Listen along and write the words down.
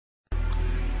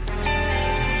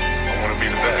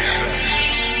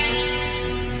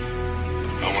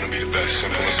best.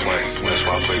 Simple and plain. That's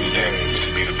why I play the game.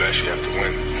 To be the best, you have to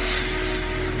win.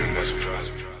 And that's what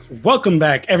drives me. Welcome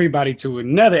back, everybody, to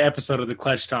another episode of the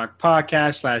Clutch Talk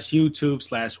podcast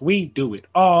 /YouTube/ We Do It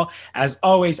All. As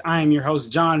always, I am your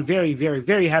host, John. Very, very,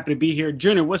 very happy to be here.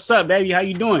 Junior, what's up, baby? How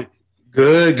you doing?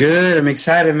 Good. I'm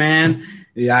excited, man.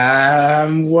 Yeah,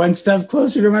 I'm one step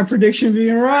closer to my prediction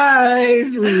being right.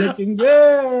 We're looking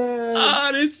good. Oh,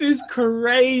 this is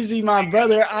crazy, my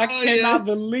brother. I cannot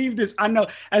believe this. I know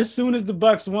as soon as the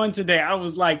Bucks won today, I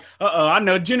was like, I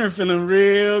know Junior feeling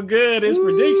real good. His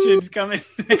prediction's coming.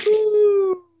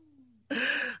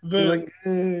 Feeling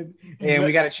good. And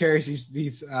we got to cherish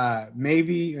these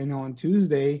maybe, on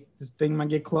Tuesday, this thing might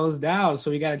get closed out. So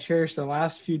we got to cherish the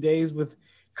last few days with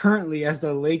currently as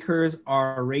the Lakers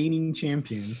are reigning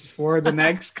champions for the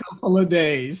next couple of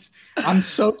days. I'm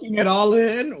soaking it all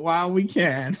in while we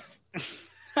can.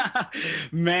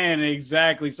 Man,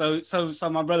 exactly. So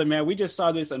my brother, man, we just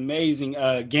saw this amazing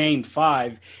game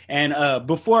 5, and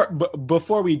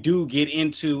before we do get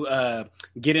into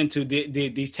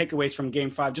these takeaways from game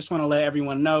 5, just want to let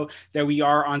everyone know that we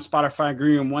are on Spotify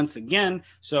Green Room once again.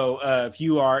 So if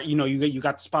you are, you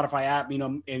got the Spotify app,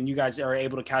 and you guys are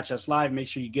able to catch us live, make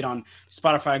sure you get on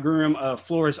Spotify Green Room.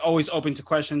 Floor is always open to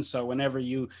questions, so whenever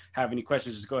you have any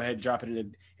questions, just go ahead and drop it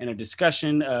in a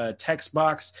discussion text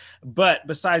box. But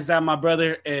besides that, my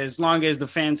brother, as long as the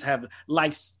fans have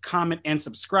liked, comment, and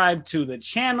subscribe to the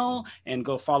channel, and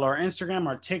go follow our Instagram,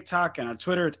 our TikTok, and our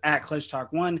Twitter, it's at Clutch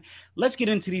Talk 1. Let's get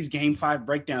into these game 5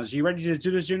 breakdowns. You ready to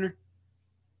do this, Junior?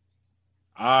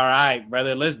 All right,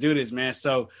 brother, let's do this, man.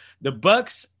 So the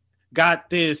Bucks got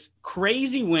this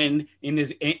crazy win in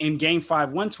game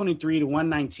 5,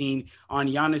 123-119 on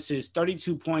Giannis's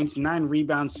 32 points, 9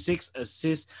 rebounds, 6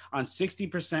 assists on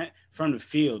 60% from the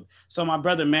field. So my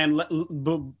brother, man,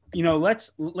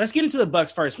 let's get into the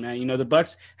Bucks first, man. The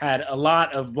Bucks had a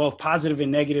lot of both positive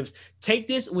and negatives. Take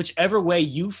this whichever way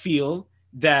you feel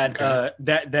that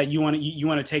that you want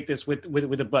to take this with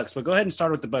the Bucks. But go ahead and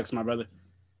start with the Bucks, my brother.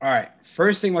 All right.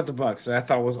 First thing about the Bucks that I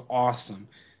thought was awesome.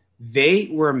 They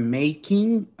were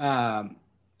making, I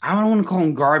don't want to call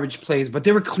them garbage plays, but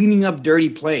they were cleaning up dirty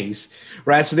plays,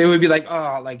 right? So they would be like,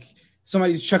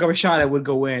 somebody chuck up a shot that would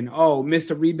go in. Oh, missed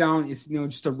a rebound. It's,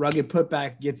 just a rugged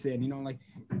putback gets in,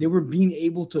 they were being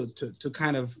able to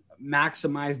kind of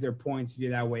maximize their points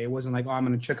that way. It wasn't like, I'm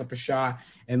going to chuck up a shot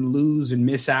and lose and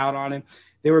miss out on it.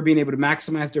 They were being able to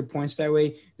maximize their points that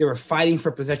way. They were fighting for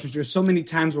possessions. There's so many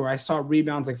times where I saw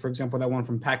rebounds, like, for example, that one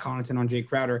from Pat Connaughton on Jay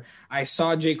Crowder. I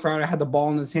saw Jay Crowder had the ball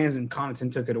in his hands and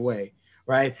Connaughton took it away,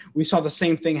 right? We saw the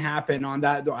same thing happen on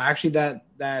that. Actually,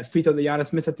 that free throw that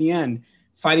Giannis missed at the end,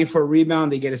 fighting for a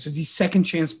rebound, they get it. So these second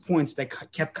chance points that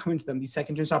kept coming to them, these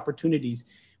second chance opportunities,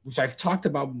 which I've talked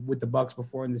about with the Bucks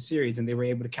before in the series, and they were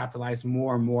able to capitalize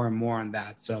more and more and more on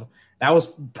that. So that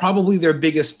was probably their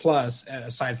biggest plus,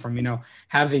 aside from,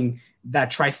 having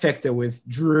that trifecta with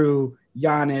Drew,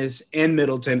 Giannis, and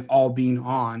Middleton all being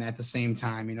on at the same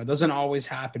time. It doesn't always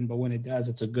happen, but when it does,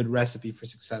 it's a good recipe for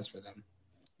success for them.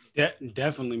 Yeah,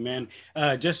 definitely, man.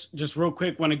 Just real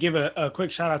quick, want to give a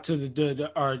quick shout out to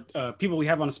our people we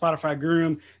have on the Spotify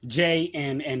Room, Jay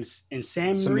and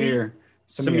Samir.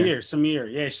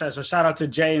 Yeah, so shout out to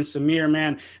Jay and Samir,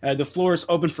 man. The floor is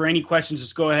open for any questions.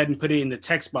 Just go ahead and put it in the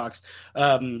text box.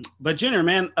 But Junior,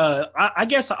 man, I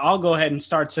guess I'll go ahead and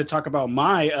start to talk about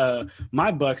my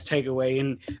Bucks takeaway.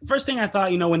 And first thing I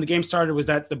thought, when the game started, was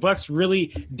that the Bucks really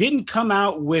didn't come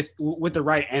out with the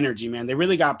right energy, man. They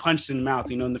really got punched in the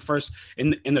mouth. In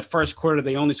the first quarter,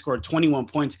 they only scored 21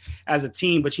 points as a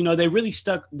team, but they really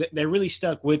stuck. They really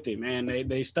stuck with it, man.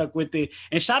 They stuck with it.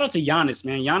 And shout out to Giannis,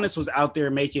 man. Giannis was out there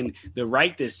making the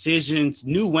right decisions,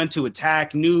 knew when to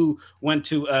attack, knew when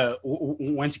to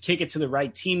kick it to the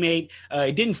right teammate.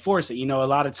 It didn't force it. A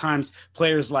lot of times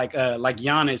players like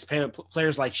Giannis,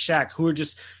 players like Shaq, who are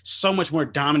just so much more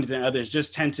dominant than others,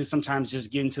 just tend to sometimes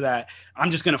just get into that, I'm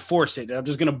just going to force it. I'm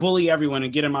just going to bully everyone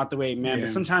and get them out the way, man. Yeah.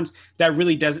 But sometimes that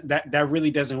really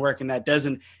doesn't work, and that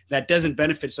doesn't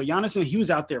benefit. So Giannis, when he was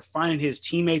out there finding his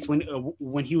teammates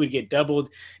when he would get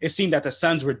doubled, it seemed that the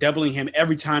Suns were doubling him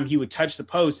every time he would touch the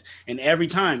post, and every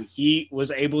time he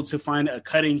was able to find a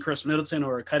cutting Chris Middleton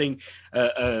or a cutting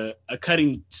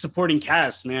supporting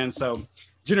cast, man. So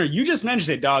Junior, you just mentioned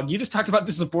it, dog. You just talked about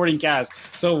the supporting cast.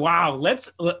 So wow,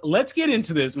 let's get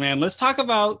into this, man. Let's talk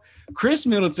about Chris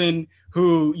Middleton,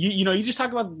 who you just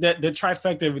talked about the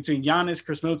trifecta between Giannis,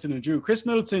 Chris Middleton, and Drew. Chris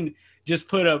Middleton just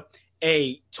put up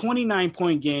a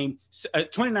 29-point game,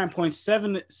 29 points,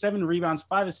 seven rebounds,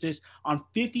 5 assists on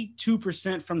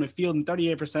 52% from the field and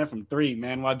 38% from three,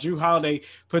 man. While Jrue Holiday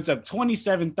puts up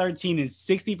 27, 13, and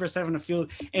 60% from the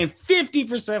field and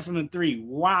 50% from the three.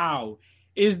 Wow.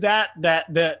 Is that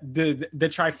the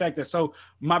trifecta? So,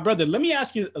 my brother, let me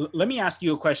ask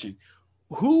you a question.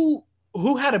 Who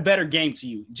had a better game to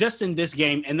you just in this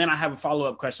game? And then I have a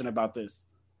follow-up question about this.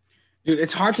 Dude,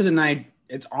 it's hard to deny.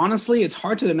 It's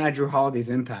hard to deny Jrue Holiday's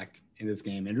impact in this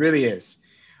game. It really is.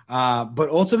 But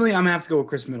ultimately, I'm gonna have to go with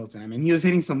Chris Middleton. I mean, he was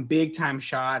hitting some big time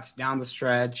shots down the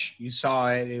stretch. You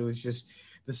saw it. It was just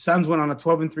the Suns went on a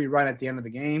 12-3 run at the end of the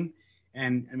game.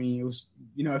 And I mean, it was,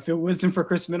 if it wasn't for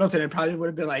Chris Middleton, it probably would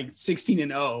have been like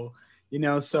 16-0.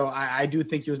 So I do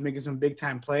think he was making some big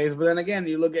time plays. But then again,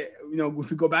 you look at,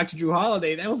 if we go back to Jrue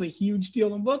Holiday, that was a huge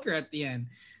steal on Booker at the end.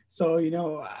 So,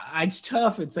 it's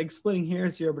tough. It's like splitting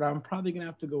hairs here, but I'm probably going to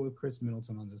have to go with Chris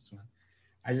Middleton on this one.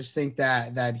 I just think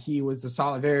that he was a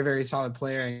solid, very, very solid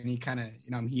player. And he kind of,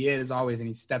 he is always, and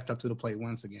he stepped up to the plate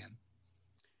once again.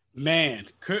 Man,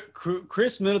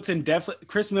 Chris Middleton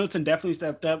definitely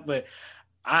stepped up, but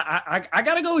I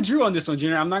gotta go with Jrue on this one,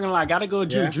 Junior. I'm not gonna lie, I gotta go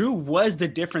with Jrue. Yeah. Jrue was the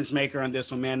difference maker on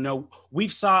this one, man. No,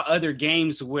 we've saw other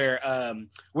games where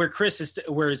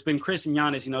it's been Chris and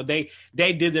Giannis.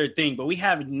 They did their thing, but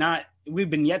we've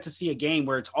been yet to see a game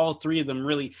where it's all three of them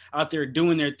really out there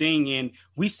doing their thing. And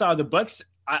we saw the Bucks,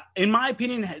 in my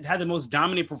opinion, had the most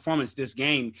dominant performance this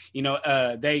game.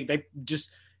 They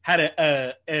just had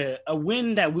a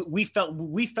win that we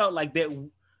felt like that.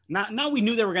 Not we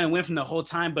knew they were going to win from the whole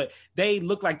time, but they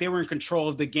looked like they were in control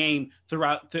of the game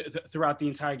throughout the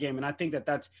entire game, and I think that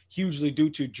that's hugely due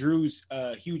to Jrue's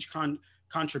huge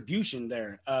contribution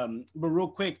there. But real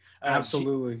quick,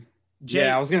 absolutely, Jay,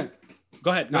 I was gonna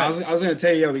go ahead. I was gonna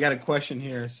tell you, we got a question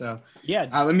here, so yeah,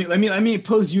 let me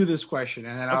pose you this question,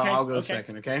 and then I'll go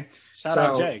second. Okay, shout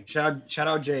out Jay. Shout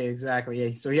out Jay. Exactly.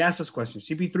 Yeah. So he asked this question: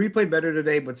 CP3 played better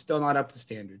today, but still not up to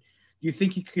standard. Do you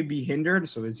think he could be hindered?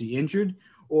 So is he injured?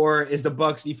 Or is the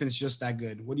Bucks defense just that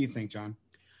good? What do you think, John?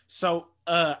 So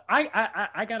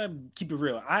I gotta keep it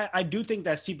real. I do think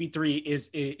that CP3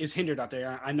 is hindered out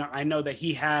there. I know that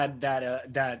he had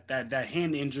that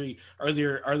hand injury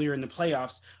earlier in the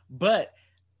playoffs, but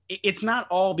it's not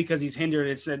all because he's hindered.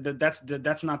 It's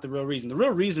that's not the real reason. The real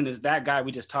reason is that guy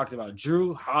we just talked about,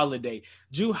 Jrue Holiday.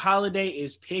 Jrue Holiday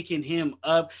is picking him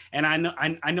up, and I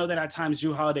know that at times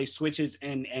Jrue Holiday switches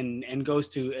and goes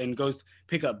to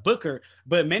pick up Booker,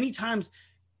 but many times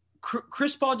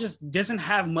Chris Paul just doesn't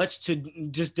have much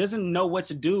just doesn't know what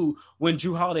to do when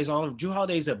Jrue Holiday's all over. Jrue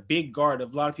Holiday's a big guard. A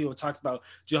lot of people talked about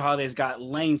Jrue Holiday's got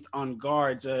length on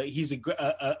guards. He's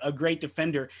a great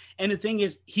defender. And the thing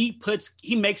is, he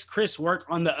makes Chris work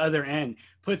on the other end,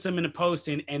 puts him in the post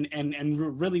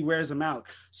and really wears him out.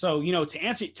 So, to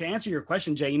answer your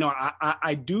question, Jay,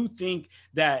 I do think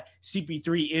that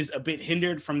CP3 is a bit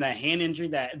hindered from that hand injury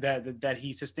that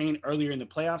he sustained earlier in the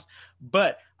playoffs.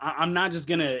 But I'm not just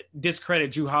gonna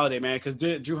discredit Jrue Holiday, man, because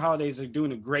Jrue Holiday is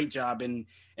doing a great job, and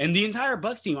the entire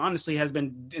Bucks team honestly has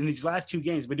been in these last two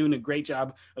games been doing a great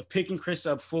job of picking Chris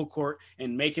up full court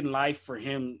and making life for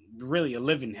him really a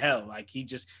living hell. Like, he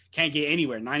just can't get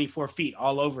anywhere. 94 feet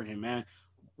all over him, man.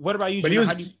 What about you? But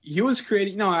he was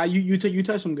creating. No, you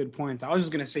touched some good points. I was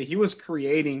just gonna say he was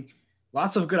creating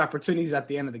lots of good opportunities at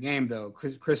the end of the game, though.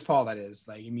 Chris Paul, that is.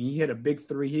 Like, I mean, he hit a big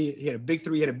three. He had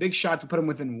a big shot to put him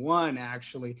within one,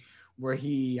 actually, where I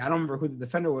don't remember who the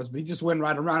defender was, but he just went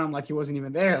right around him like he wasn't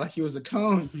even there, like he was a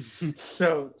cone.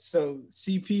 so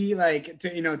CP, like,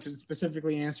 to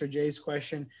specifically answer Jay's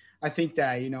question, I think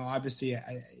that, obviously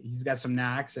he's got some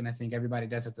knacks, and I think everybody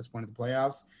does at this point of the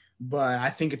playoffs. But I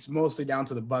think it's mostly down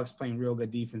to the Bucks playing real good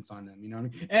defense on them, what I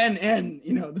mean?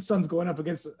 And the Suns going up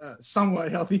against a somewhat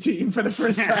healthy team for the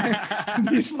first time in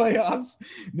these playoffs.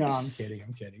 No, I'm kidding.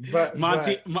 But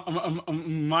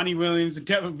Monty Williams and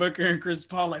Devin Booker and Chris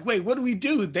Paul, like, wait, what do we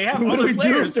do? They have what other do we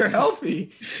players. Do if they're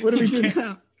healthy? What do we do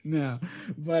now? No,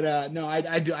 but no,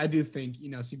 I do think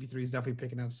CP3 is definitely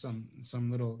picking up some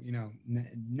little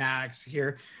knacks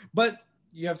here, but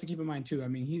you have to keep in mind too. I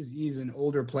mean, he's an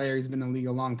older player. He's been in the league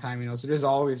a long time, so there's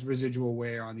always residual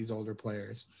wear on these older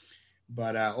players.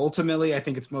 But ultimately, I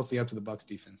think it's mostly up to the Bucks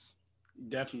defense.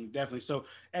 Definitely. So,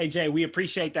 hey Jay, we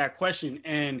appreciate that question,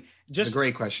 and just it's a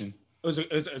great question. It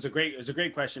was a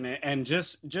great question, and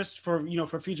just for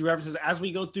for future references, as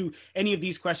we go through any of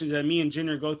these questions that me and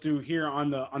Jenner go through here on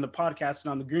the podcast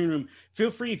and on the Green Room, feel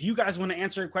free, if you guys want to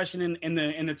answer a question in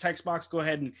the text box, go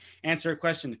ahead and answer a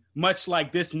question, much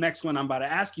like this next one I'm about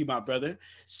to ask you, my brother.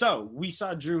 So we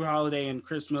saw Jrue Holiday and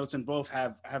Chris Middleton both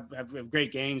have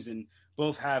great games, and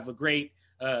both have a great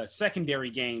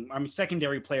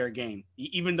secondary player game,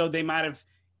 even though they might have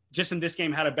just in this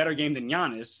game had a better game than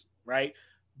Giannis, right?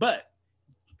 But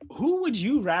who would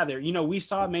you rather? You know, we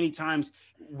saw many times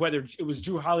whether it was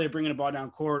Jrue Holiday bringing the ball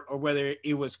down court or whether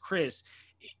it was Chris.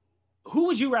 Who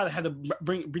would you rather have to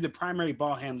be the primary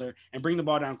ball handler and bring the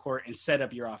ball down court and set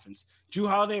up your offense? Jrue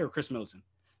Holiday or Chris Middleton?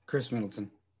 Chris Middleton.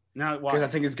 Now, because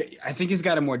I think he's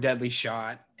got a more deadly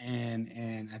shot,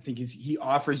 and I think he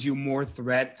offers you more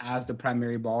threat as the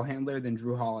primary ball handler than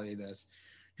Jrue Holiday does.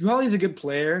 Jrue Holiday's a good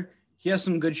player. He has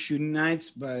some good shooting nights,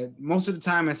 but most of the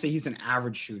time I say he's an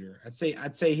average shooter. I'd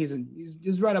say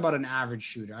he's right about an average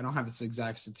shooter. I don't have his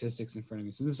exact statistics in front of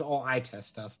me, so this is all eye test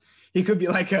stuff. He could be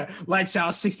like a lights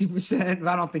out 60%, but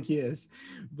I don't think he is.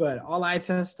 But all eye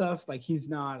test stuff, like he's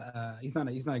not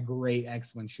a great,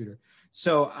 excellent shooter.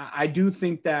 So I do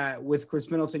think that with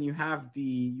Chris Middleton, you have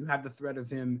the threat of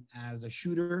him as a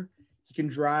shooter. He can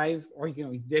drive, or he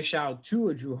can dish out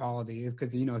to a Jrue Holiday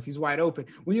because if he's wide open.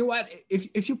 When you're wide,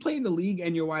 if you play in the league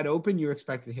and you're wide open, you're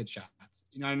expected to hit shots.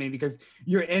 You know what I mean? Because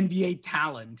you're NBA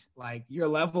talent, like your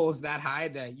level is that high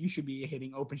that you should be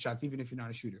hitting open shots, even if you're not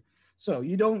a shooter. So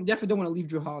you definitely don't want to leave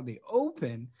Jrue Holiday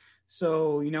open.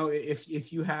 So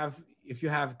if you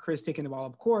have Chris taking the ball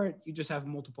up court, you just have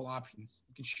multiple options.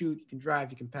 You can shoot, you can drive,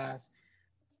 you can pass.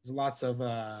 There's lots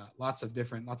of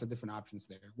different options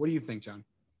there. What do you think, John?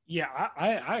 Yeah,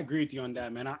 I agree with you on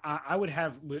that, man. I would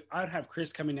have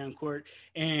Chris coming down court,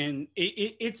 and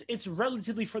it's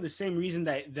relatively for the same reason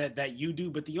that you do,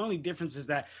 but the only difference is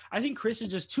that I think Chris is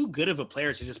just too good of a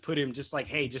player to just put him just like,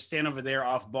 hey, just stand over there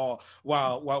off ball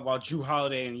while Jrue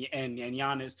Holiday and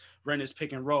Giannis run his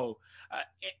pick and roll.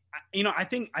 I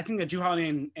think that Jrue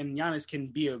Holiday and Giannis can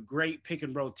be a great pick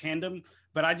and roll tandem.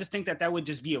 But I just think that would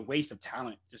just be a waste of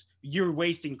talent. Just you're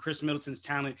wasting Chris Middleton's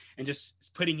talent and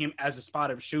just putting him as a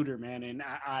spot up shooter, man. And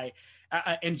I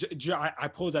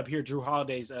pulled up here Jrue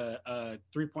Holiday's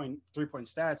three point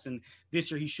stats, and this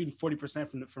year he's shooting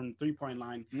 40% from 3-point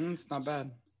line. It's not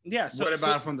bad. Yeah. So what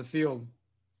about from the field?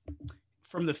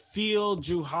 From the field,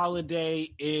 Jrue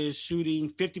Holiday is shooting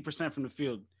 50% from the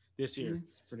field this year.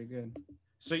 It's pretty good.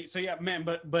 So yeah, man,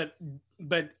 but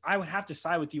I would have to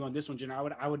side with you on this one, Jenna.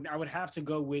 I would have to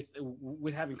go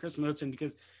with having Chris Middleton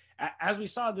because as we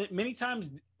saw that many times,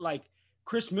 like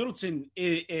Chris Middleton,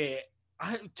 to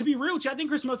be real with you, I think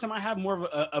Chris Middleton might have more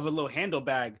of a little handle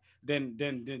bag than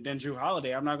Jrue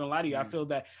Holiday. I'm not gonna lie to you. I feel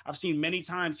that I've seen many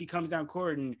times he comes down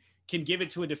court and can give it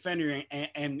to a defender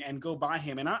and go by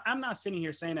him. And I'm not sitting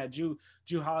here saying that Jrue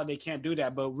Holiday can't do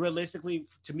that, but realistically,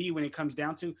 to me, when it comes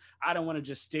down to, I don't want to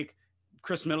just stick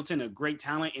Chris Middleton, a great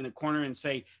talent, in the corner and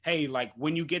say, hey, like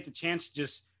when you get the chance,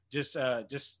 just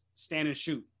stand and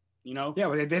shoot, Yeah,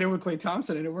 well, they did it with Klay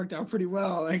Thompson and it worked out pretty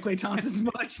well. And Klay Thompson's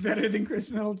much better than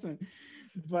Chris Middleton.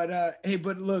 But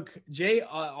but look, Jay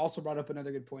also brought up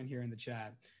another good point here in the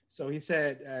chat. So he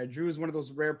said Jrue is one of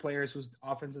those rare players whose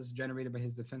offense is generated by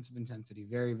his defensive intensity.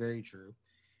 Very, very true.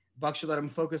 Bucks should let him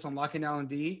focus on locking down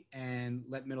D and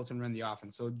let Middleton run the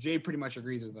offense. So Jay pretty much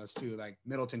agrees with us too. Like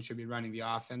Middleton should be running the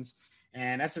offense.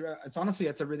 And that's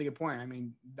a really good point. I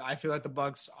mean, I feel like the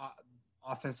Bucks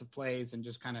offensive plays and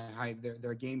just kind of how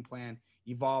their game plan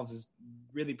evolves is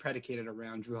really predicated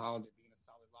around Jrue Holiday being a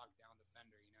solid lockdown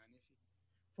defender, And if he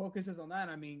focuses on that,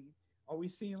 I mean, are we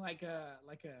seeing like a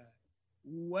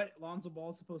what Lonzo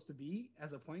Ball is supposed to be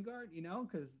as a point guard?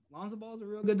 Because Lonzo Ball is a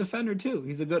real good defender too.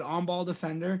 He's a good on-ball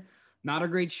defender, not a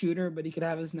great shooter, but he could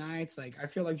have his nights. Like I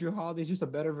feel like Jrue Holiday is just a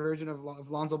better version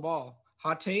of Lonzo Ball.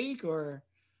 Hot take or?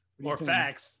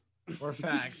 Facts. Or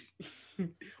facts.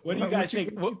 What do you guys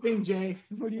think? What do you think, Jay?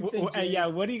 What do you think? Jay? Yeah,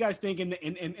 what do you guys think in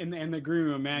the green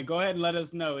room, man? Go ahead and let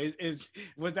us know.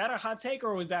 Was that a hot take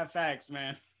or was that facts,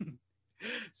 man?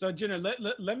 So, Jenna,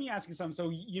 let me ask you something. So,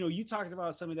 you talked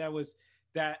about something that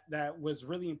was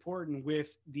really important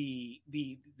with the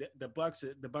Bucks'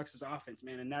 offense,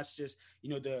 man, and that's just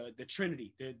the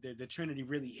Trinity, the Trinity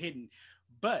really hidden.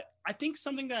 But I think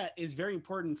something that is very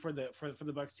important for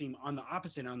the Bucks team on the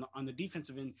opposite on the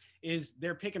defensive end is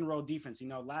their pick and roll defense.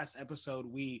 Last episode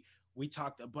we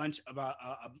talked a bunch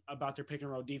about their pick and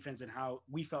roll defense and how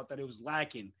we felt that it was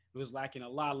lacking. It was lacking a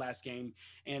lot last game.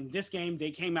 And this game,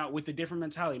 they came out with a different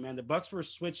mentality, man. The Bucks were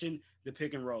switching the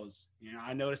pick and rolls.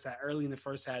 I noticed that early in the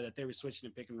first half that they were switching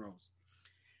the pick and rolls.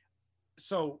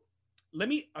 So let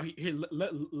me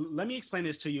explain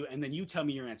this to you, and then you tell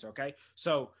me your answer, okay?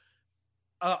 So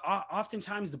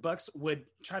oftentimes the Bucks would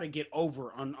try to get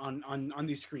over on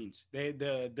these screens.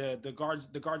 The guards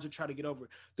would try to get over.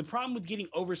 The problem with getting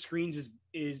over screens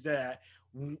is that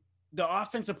the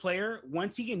offensive player,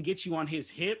 once he can get you on his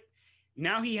hip,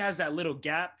 now he has that little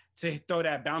gap to throw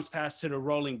that bounce pass to the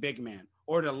rolling big man,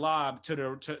 or the lob to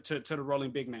the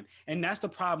rolling big man. And that's the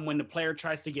problem when the player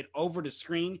tries to get over the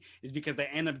screen, is because they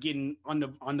end up getting on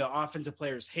the offensive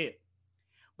player's hip.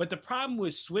 But the problem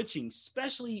with switching,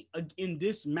 especially in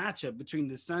this matchup between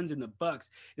the Suns and the Bucks,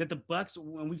 that the Bucks,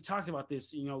 when we've talked about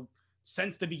this,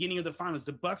 since the beginning of the finals,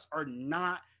 the Bucks are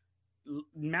not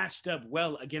matched up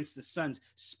well against the Suns,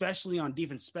 especially on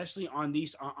defense, especially on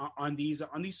these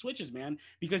switches, man.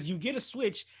 Because you get a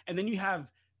switch and then you have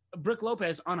Brook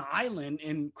Lopez on an island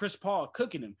and Chris Paul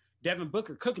cooking him, Devin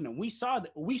Booker cooking him. We saw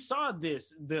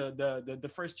this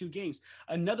the first two games.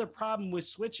 Another problem with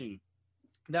switching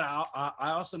that I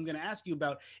also am going to ask you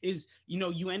about is,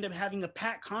 you end up having a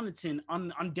Pat Connaughton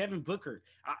on Devin Booker.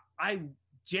 I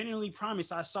genuinely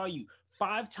promise I saw you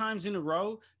 5 times in a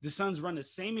row, the Suns run the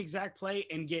same exact play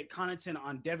and get Connaughton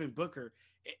on Devin Booker,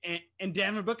 and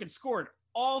Devin Booker scored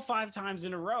all 5 times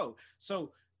in a row.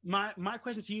 So my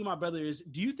question to you, my brother, is,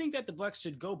 do you think that the Bucks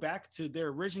should go back to their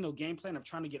original game plan of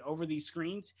trying to get over these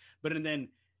screens, but then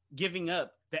giving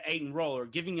up the Ayton roll or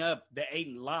giving up the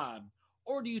Ayton lob?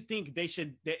 Or do you think they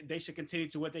should continue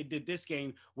to what they did this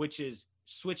game, which is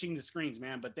switching the screens,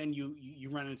 man? But then you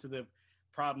run into the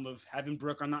problem of having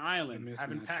Brook on the island,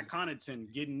 having Pat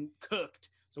Connaughton getting cooked.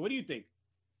 So what do you think?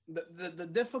 The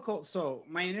difficult. So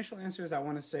my initial answer is I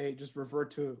want to say just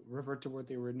revert to what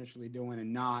they were initially doing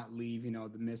and not leave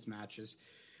the mismatches.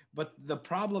 But the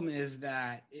problem is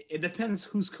that it depends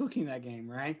who's cooking that game,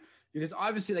 right? Because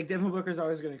obviously, like, Devin Booker is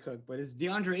always going to cook, but it's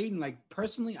DeAndre Ayton. Like,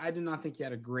 personally, I did not think he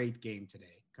had a great game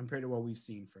today compared to what we've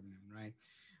seen from him, right?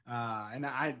 And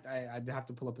I'd have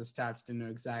to pull up his stats to know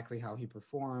exactly how he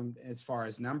performed as far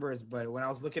as numbers. But when I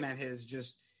was looking at his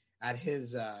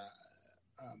the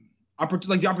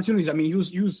opportunities, I mean, he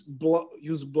was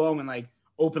blowing like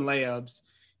open layups.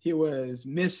 He was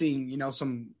missing,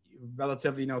 some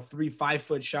relatively 3-5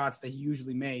 foot shots that he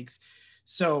usually makes.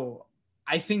 So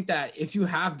I think that if you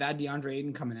have that DeAndre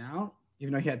Ayton coming out,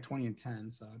 even though he had 20 and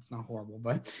 10, so it's not horrible,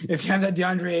 but if you have that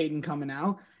DeAndre Ayton coming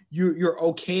out, you're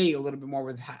okay a little bit more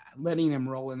with letting him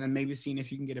roll and then maybe seeing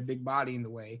if you can get a big body in the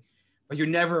way. But you're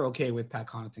never okay with Pat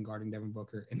Connaughton guarding Devin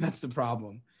Booker, and that's the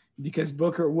problem, because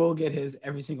Booker will get his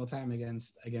every single time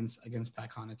against Pat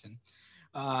Connaughton.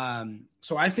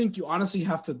 So I think you honestly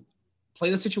have to play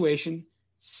the situation,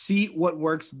 see what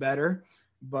works better,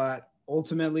 but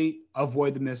ultimately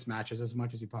avoid the mismatches as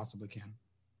much as you possibly can.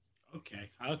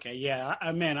 Okay. Yeah.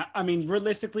 I mean,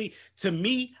 realistically, to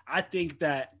me, I think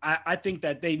that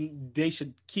they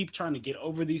should keep trying to get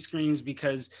over these screens,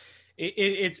 because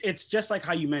it's just like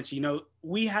how you mentioned,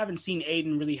 we haven't seen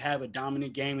Ayton really have a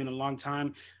dominant game in a long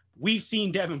time. We've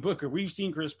seen Devin Booker, we've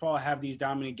seen Chris Paul have these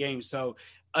dominant games. So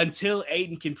until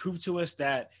Ayton can prove to us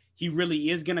that he really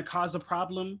is going to cause a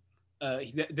problem,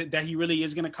 that he really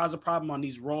is going to cause a problem on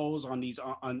these rolls, on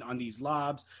these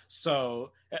lobs.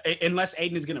 So unless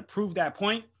Ayton is going to prove that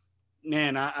point,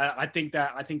 man, I think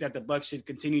that the Bucks should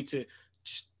continue to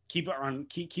just keep on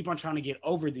trying to get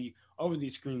over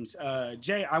these screens.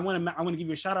 Jay, I want to give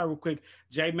you a shout out real quick.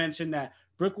 Jay mentioned that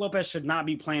Brook Lopez should not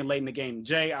be playing late in the game.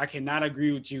 Jay, I cannot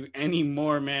agree with you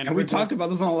anymore, man. And we talked about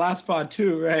this on the last pod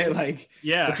too, right? Like,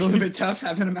 yeah, it's a little bit tough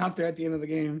having him out there at the end of the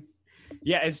game.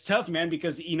 Yeah, it's tough, man,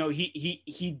 because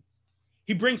he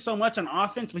brings so much on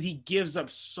offense, but he gives up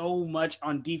so much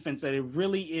on defense that it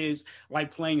really is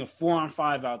like playing a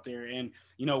 4-on-5 out there. And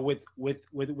with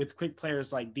quick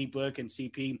players like D-Book and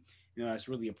CP, that's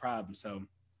really a problem.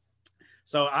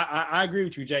 So I agree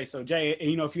with you, Jay. So Jay,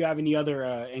 if you have any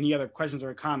other questions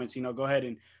or comments, go ahead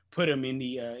and put them in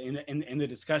the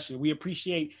discussion. We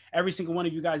appreciate every single one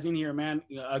of you guys in here, man.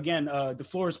 Again, the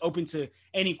floor is open to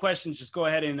any questions. Just go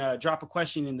ahead and drop a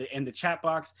question in the chat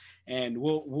box, and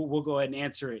we'll go ahead and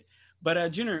answer it.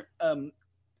 But Junior,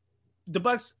 the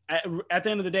Bucks at the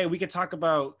end of the day, we could talk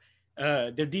about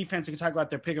their defense. We could talk about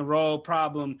their pick and roll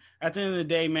problem. At the end of the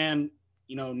day, man,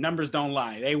 numbers don't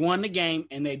lie. They won the game,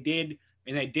 and they did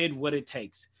what it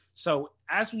takes. So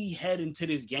as we head into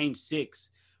this game 6,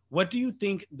 what do you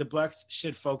think the Bucks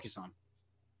should focus on?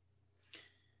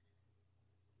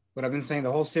 What I've been saying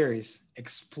the whole series: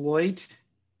 exploit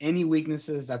any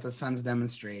weaknesses that the Suns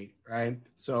demonstrate, right?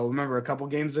 So remember, a couple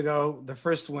games ago, the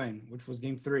first win, which was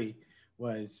game 3,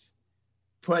 was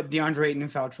put DeAndre Ayton in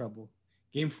foul trouble.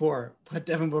 Game 4, put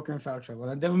Devin Booker in foul trouble.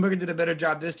 And Devin Booker did a better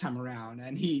job this time around,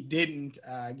 and he didn't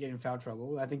get in foul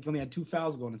trouble. I think he only had 2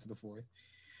 fouls going into the 4th.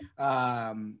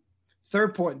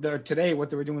 Third point, today, what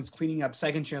they were doing is cleaning up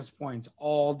second chance points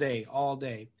all day.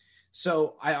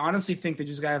 So I honestly think they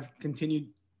just got to continue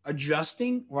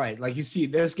adjusting. Right, like you see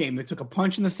this game, they took a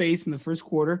punch in the face in the first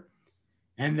quarter,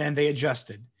 and then they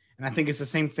adjusted. And I think it's the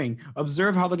same thing.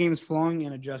 Observe how the game is flowing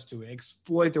and adjust to it.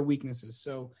 Exploit their weaknesses.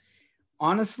 So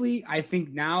honestly, I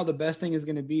think now the best thing is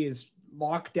going to be is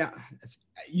lock down.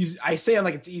 I say it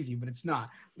like it's easy, but it's not.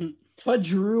 Put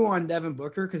Drew on Devin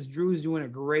Booker because Drew is doing a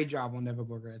great job on Devin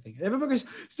Booker. I think Devin Booker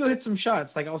still hit some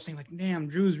shots. Like I was saying, like damn,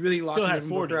 Drew's really locking Devin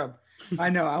 40. Booker up.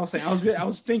 I know. I was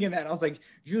thinking that. I was like,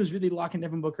 Drew's really locking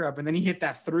Devin Booker up, and then he hit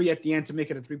that 3 at the end to make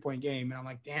it a 3-point game, and I'm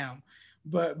like, damn.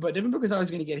 But Devin Booker's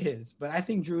always going to get his. But I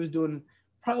think Drew is doing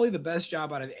probably the best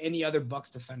job out of any other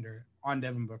Bucks defender on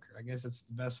Devin Booker. I guess that's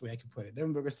the best way I could put it.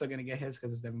 Devin Booker's still going to get his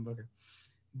because it's Devin Booker.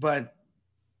 But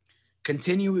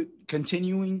continue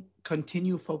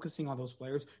focusing on those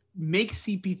players. Make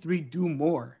CP3 do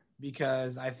more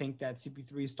because I think that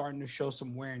CP3 is starting to show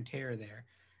some wear and tear there.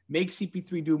 Make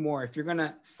CP3 do more. If you're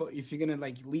gonna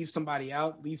like leave somebody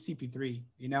out, leave CP3.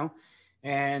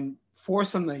 And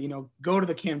force them to go to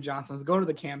the Cam Johnsons, go to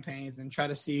the campaigns, and try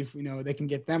to see if they can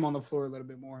get them on the floor a little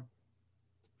bit more.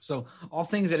 So all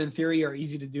things that in theory are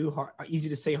easy to do, easy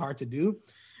to say, hard to do.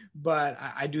 But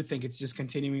I do think it's just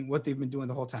continuing what they've been doing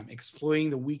the whole time,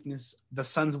 exploiting the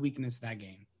Suns' weakness that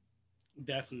game.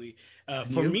 Definitely.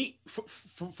 For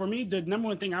me, the number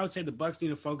one thing I would say the Bucks need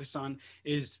to focus on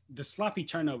is the sloppy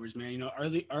turnovers, man.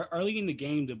 Early in the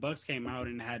game, the Bucks came out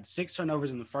and had 6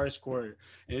 turnovers in the first quarter,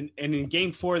 and in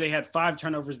Game 4 they had 5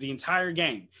 turnovers the entire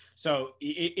game. So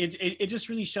it just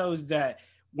really shows that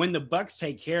when the Bucks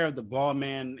take care of the ball,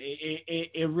 man,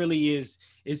 it really is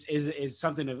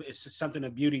something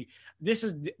of beauty. This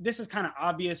is kind of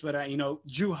obvious, but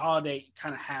Jrue Holiday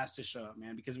kind of has to show up,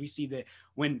 man, because we see that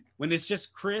when it's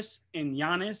just Chris and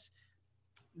Giannis,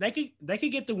 they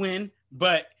could get the win,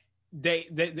 but they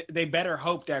better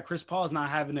hope that Chris Paul is not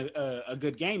having a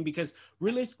good game, because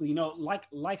realistically,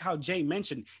 like how Jay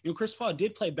mentioned, Chris Paul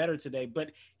did play better today,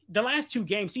 but the last 2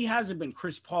 games he hasn't been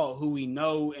Chris Paul, who we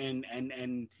know,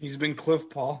 and he's been Cliff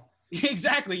Paul.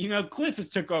 Exactly. Cliff has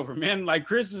took over, man. Like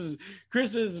Chris is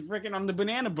freaking on the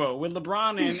banana boat with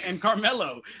LeBron and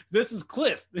Carmelo. This is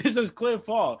Cliff. This is Cliff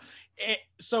Paul.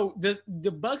 So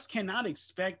the Bucks cannot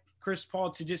expect Chris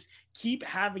Paul to just keep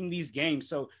having these games.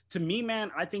 So to me,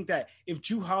 man, I think that if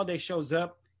Jrue Holiday shows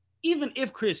up, even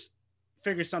if Chris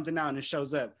figures something out and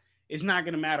shows up, it's not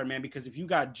going to matter, man, because if you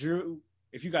got Drew,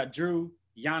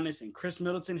 Giannis, and Chris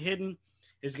Middleton hidden,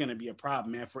 it's going to be a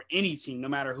problem, man, for any team, no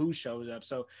matter who shows up.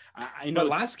 So I know. But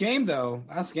last game,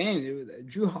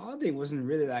 Jrue Holiday wasn't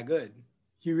really that good.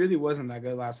 He really wasn't that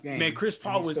good last game. Man, Chris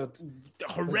Paul was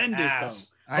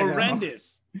horrendous, though.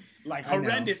 Horrendous. Like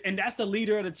horrendous. And that's the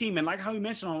leader of the team. And like how we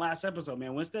mentioned on last episode,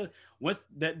 man, once the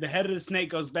head of the snake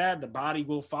goes bad, the body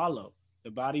will follow.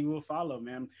 The body will follow,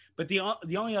 man. But the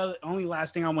only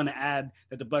last thing I want to add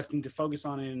that the Bucks need to focus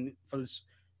on for this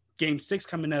Game 6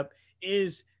 coming up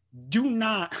is do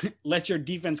not let your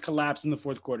defense collapse in the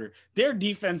fourth quarter. Their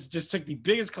defense just took the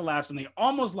biggest collapse, and they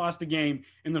almost lost the game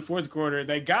in the fourth quarter.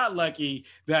 They got lucky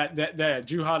that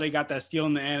Jrue Holiday got that steal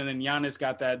in the end, and then Giannis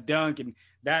got that dunk, and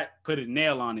that put a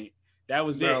nail on it. That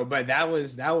was it. But that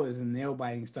was nail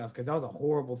biting stuff, because that was a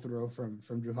horrible throw from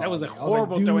Jrue Holiday. That was a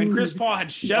horrible throw, and Chris Paul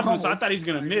had shoved him, so I thought he was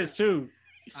gonna miss too.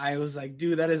 I was like,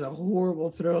 dude, that is a horrible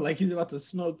throw. Like he's about to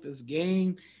smoke this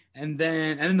game. And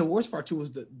then the worst part too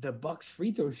was the Bucks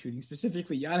free throw shooting,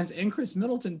 specifically Giannis and Chris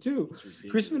Middleton too.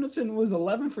 Chris Middleton was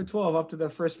 11 for 12 up to the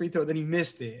first free throw, then he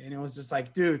missed it, and it was just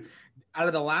like, dude, out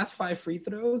of the last 5 free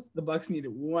throws, the Bucks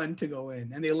needed 1 to go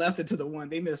in, and they left it to the 1.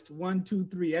 They missed 1, 2,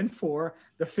 3, and 4.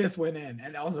 The 5th went in,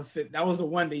 and that was the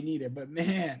one they needed. But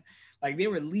man, like they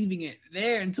were leaving it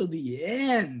there until the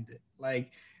end.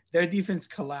 Like their defense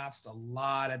collapsed a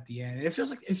lot at the end. And it felt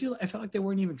like they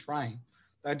weren't even trying.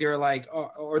 Like they were like,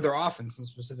 or their offense in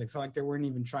specific, felt like they weren't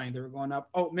even trying. They were going up.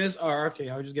 Oh, miss. Oh, okay.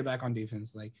 I'll just get back on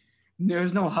defense. Like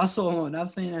there's no hustle,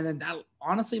 nothing. And then that,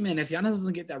 honestly, man, if Giannis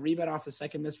doesn't get that rebound off his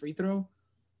second missed free throw,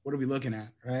 what are we looking at,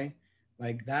 right?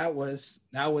 Like that was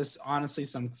honestly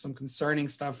some concerning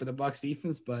stuff for the Bucks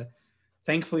defense. But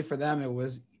thankfully for them, it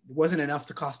wasn't enough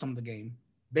to cost them the game.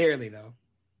 Barely though.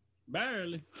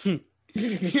 Barely.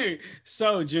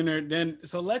 So Junior,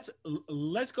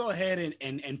 let's go ahead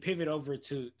and pivot over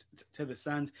to the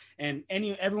Suns, and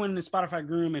everyone in the Spotify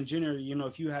room, and Junior,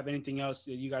 if you have anything else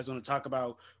that you guys want to talk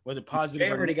about, whether positive.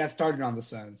 They already got started on the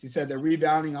Suns. He said the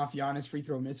rebounding off Giannis free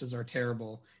throw misses are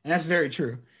terrible, and that's very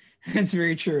true. It's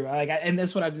very true. And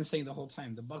that's what I've been saying the whole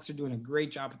time. The Bucks are doing a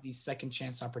great job at these second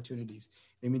chance opportunities.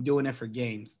 They've been doing it for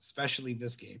games, especially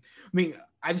this game. I mean,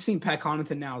 I've seen Pat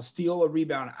Connaughton now steal a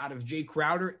rebound out of Jay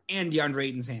Crowder and DeAndre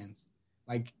Ayton's hands.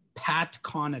 Like Pat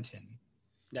Connaughton.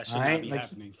 That should not be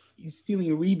happening. He's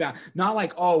stealing a rebound. Not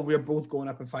like, oh, we're both going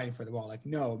up and fighting for the ball. Like,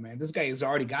 no, man. This guy has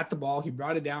already got the ball. He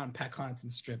brought it down, and Pat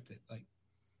Connaughton stripped it. Like,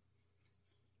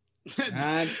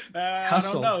 that's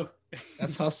hustle. I don't know.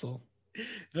 That's hustle.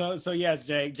 So yes,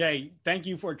 Jay, thank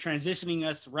you for transitioning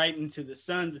us right into the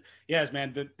Suns. Yes,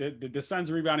 man, the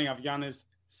Suns rebounding off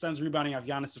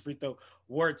Giannis' free throw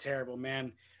were terrible,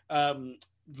 man.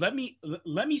 Let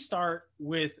me start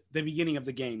with the beginning of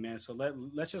the game, man. So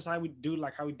let's just how we did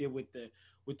with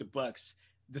the Bucks.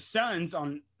 The Suns,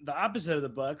 on the opposite of the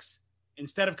Bucks,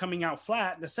 instead of coming out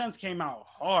flat, the Suns came out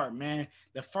hard, man.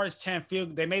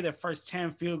 They made their first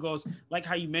 10 field goals. Like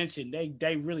how you mentioned,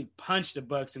 they really punched the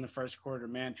Bucks in the first quarter,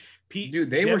 man.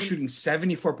 They were shooting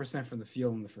 74% from the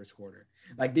field in the first quarter.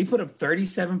 Like, they put up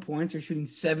 37 points. They're shooting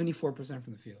 74%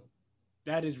 from the field.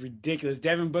 That is ridiculous.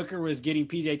 Devin Booker was getting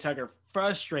PJ Tucker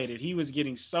frustrated. He was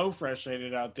getting so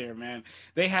frustrated out there, man.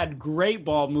 They had great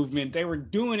ball movement. They were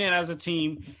doing it as a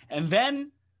team. And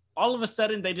then all of a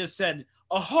sudden they just said,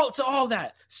 a halt to all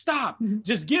that. Stop. Mm-hmm.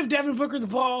 Just give Devin Booker the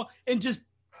ball and just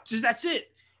that's it.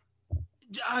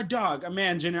 Dog,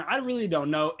 man, Jenner, I really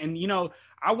don't know. And,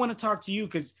 I want to talk to you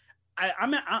because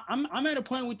I'm at a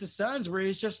point with the Suns where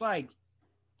it's just like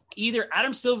either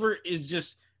Adam Silver is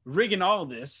just rigging all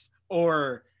this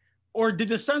or did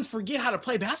the Suns forget how to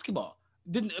play basketball?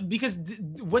 Because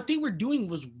what they were doing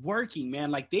was working,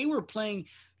 man. Like, they were playing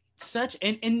such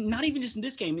and not even just in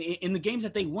this game, in the games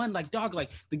that they won, like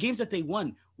the games that they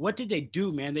won, what did they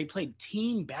do, man? They played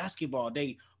team basketball.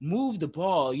 They moved the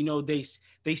ball.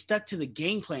 They stuck to the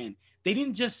game plan. They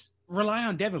didn't just rely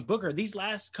on Devin Booker. These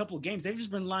last couple of games, they've just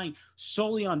been relying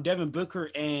solely on Devin Booker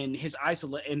and his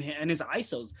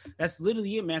ISOs. That's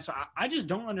literally it, man. So I just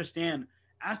don't understand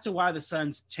as to why the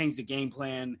Suns changed the game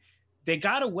plan. They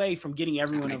got away from getting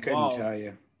everyone involved. Couldn't tell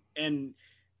you. And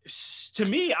to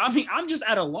me, I mean, I'm just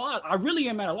at a loss. I really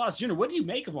am at a loss. Junior, what do you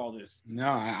make of all this? No,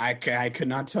 I could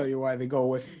not tell you why they go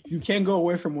away. You can't go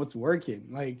away from what's working.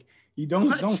 Like, you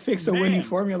don't fix a winning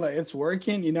formula. It's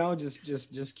working,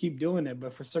 just keep doing it.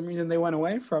 But for some reason they went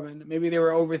away from it. Maybe they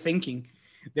were overthinking.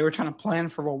 They were trying to plan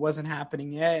for what wasn't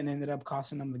happening yet and ended up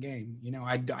costing them the game.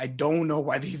 I don't know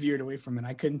why they veered away from it.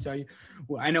 I couldn't tell you.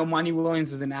 Well, I know Monty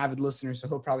Williams is an avid listener, so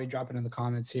he'll probably drop it in the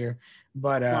comments here.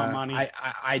 But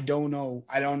I don't know.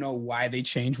 I don't know why they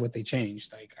changed what they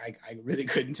changed. Like, I really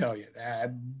couldn't tell you.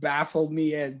 That baffled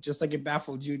me, just like it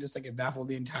baffled you, just like it baffled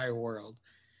the entire world.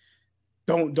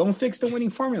 Don't fix the winning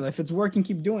formula. If it's working,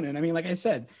 keep doing it. I mean, like I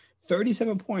said,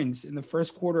 37 points in the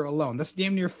first quarter alone. That's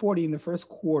damn near 40 in the first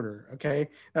quarter, okay?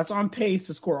 That's on pace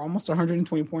to score almost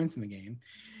 120 points in the game.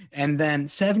 And then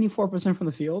 74% from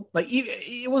the field. Like,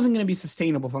 it wasn't going to be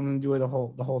sustainable if I'm going to do it the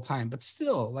whole time. But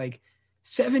still, like,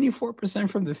 74%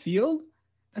 from the field,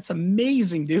 that's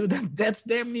amazing, dude. That's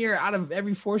damn near out of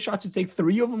every 4 shots you take,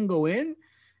 3 of them go in.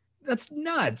 That's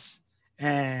nuts.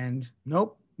 And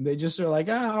nope. They just are like,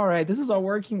 all right, this is all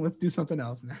working. Let's do something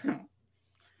else now.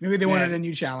 Maybe they wanted a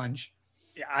new challenge.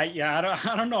 I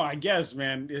don't know. I guess,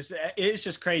 man, it's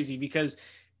just crazy because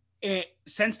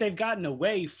since they've gotten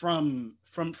away from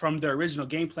the original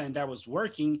game plan that was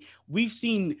working, we've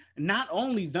seen not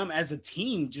only them as a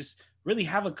team just really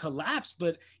have a collapse,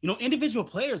 but individual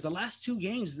players. The last 2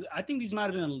 games, I think these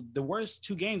might have been the worst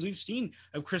 2 games we've seen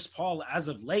of Chris Paul as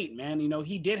of late, man.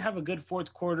 He did have a good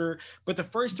fourth quarter, but the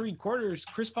first 3 quarters,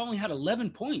 Chris Paul only had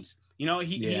 11 points. He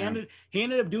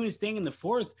ended up doing his thing in the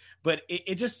fourth, but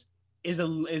it just is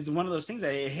one of those things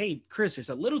that, hey, Chris, it's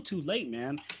a little too late,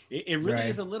 man. It really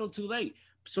is a little too late.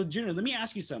 So, Junior, let me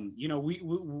ask you something.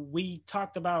 We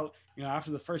talked about,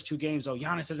 after the first 2 games,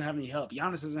 Giannis doesn't have any help.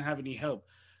 Giannis doesn't have any help.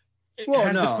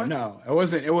 Well, no,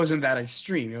 it wasn't that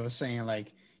extreme. It was saying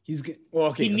like he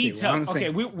needs help.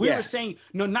 We were saying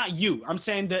no, not you. I'm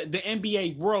saying the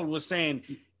NBA world was saying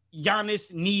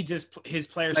Giannis needs his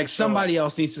players. Like, somebody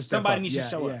else needs to step up. Somebody needs to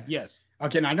show up. Yes.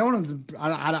 Okay, and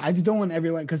I just don't want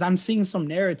everyone, because I'm seeing some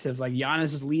narratives like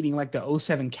Giannis is leading like the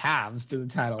 07 Cavs to the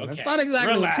title. Okay. That's not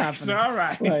exactly what's happening. All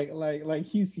right. Like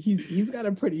he's got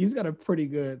a pretty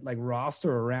good like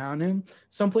roster around him.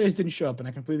 Some players didn't show up, and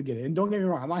I completely get it. And don't get me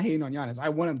wrong, I'm not hating on Giannis. I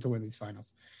want him to win these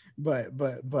finals. But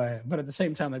at the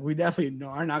same time, like, we definitely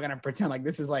are not gonna pretend like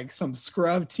this is like some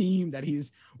scrub team that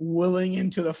he's willing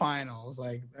into the finals.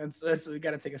 Like, that's we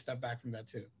got to take a step back from that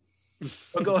too.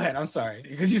 But go ahead. I'm sorry,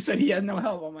 because you said he has no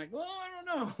help. I'm like, well, I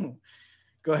don't know.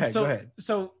 Go ahead.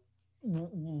 So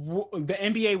the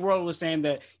NBA world was saying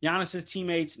that Giannis's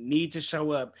teammates need to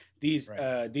show up these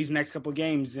next couple of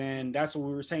games, and that's what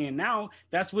we were saying. Now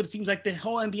that's what it seems like the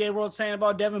whole NBA world is saying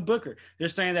about Devin Booker. They're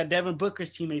saying that Devin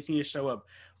Booker's teammates need to show up.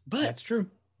 But that's true.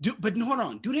 But hold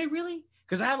on. Do they really?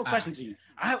 Because I have a question to you.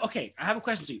 I have a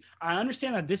question to you. I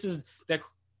understand that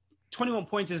 21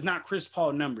 points is not Chris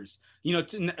Paul numbers.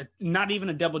 Not even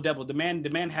a double-double. The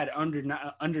man had under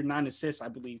 9 assists, I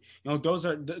believe. Those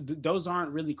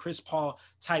aren't really Chris Paul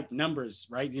type numbers,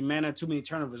 right? The man had too many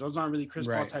turnovers. Those aren't really Chris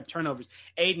Paul type turnovers.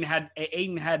 Ayton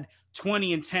had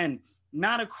 20 and 10.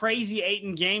 Not a crazy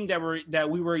Ayton game that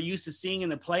we were used to seeing in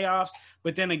the playoffs.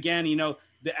 But then again,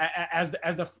 as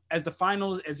the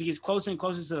finals, as he gets closer and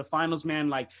closer to the finals, man,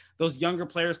 like those younger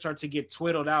players start to get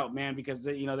twiddled out, man, because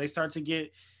they start to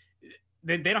get.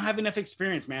 They don't have enough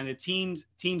experience, man. The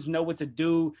teams know what to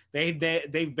do. They've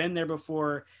been there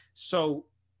before. So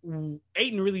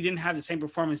Ayton really didn't have the same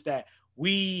performance that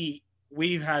we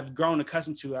had grown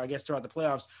accustomed to, I guess, throughout the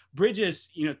playoffs. Bridges,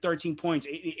 13 points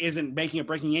isn't making or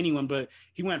breaking anyone, but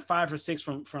he went 5 for 6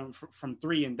 from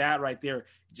three, and that right there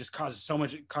just causes so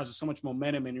much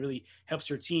momentum and really helps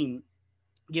your team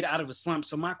get out of a slump.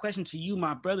 So my question to you,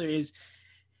 my brother, is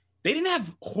they didn't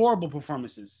have horrible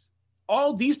performances.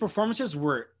 All these performances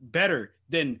were better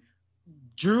than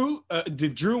Drew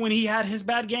when he had his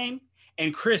bad game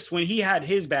and Chris when he had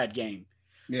his bad game.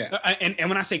 Yeah. And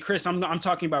when I say Chris, I'm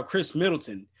talking about Chris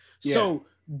Middleton. Yeah. So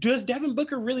does Devin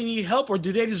Booker really need help, or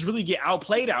do they just really get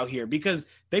outplayed out here because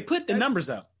they put the numbers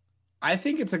up? I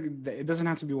think it doesn't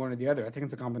have to be one or the other. I think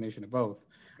it's a combination of both.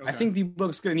 Okay. I think the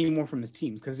Bucks going to need more from his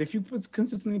teams, because if you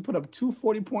consistently put up 2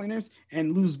 40-pointers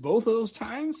and lose both of those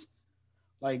times,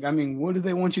 like, I mean, what do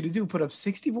they want you to do? Put up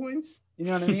 60 points? You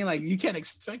know what I mean? Like, you can't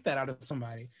expect that out of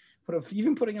somebody.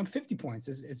 Even putting up 50 points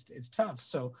it's tough.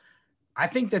 So I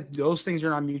think that those things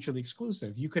are not mutually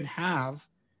exclusive. You can have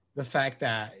the fact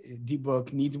that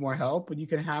D-Book needs more help, but you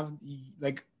can have,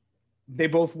 like, they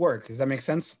both work. Does that make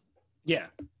sense? Yeah.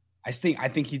 I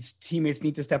think his teammates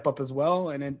need to step up as well.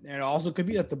 And it also could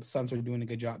be that the Suns are doing a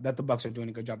good job, that the Bucks are doing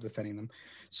a good job defending them.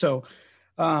 So,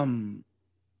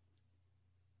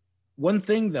 one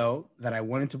thing, though, that I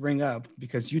wanted to bring up,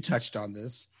 because you touched on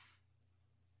this,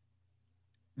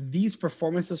 these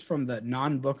performances from the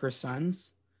non-Booker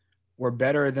Suns were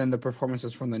better than the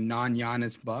performances from the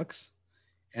non-Giannis Bucks,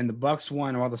 and the Bucks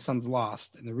won while the Suns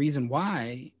lost. And the reason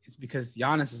why is because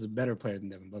Giannis is a better player than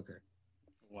Devin Booker.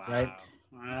 Wow. Right?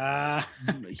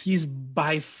 He's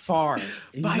by far.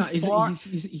 He's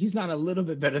not a little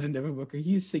bit better than Devin Booker.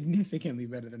 He's significantly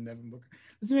better than Devin Booker.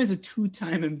 This man's a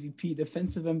 2-time MVP,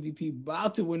 defensive MVP,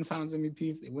 about to win Finals MVP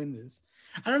if they win this.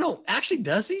 I don't know. Actually,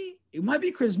 does he? It might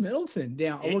be Chris Middleton.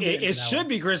 Damn, it should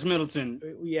be Chris Middleton.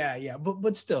 Yeah.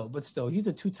 But still, he's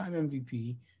a 2-time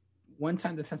MVP,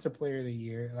 1-time Defensive Player of the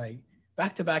Year, like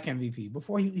back-to-back MVP.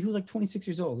 Before he was like 26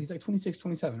 years old. He's like 26,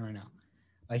 27 right now.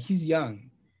 Like, he's young.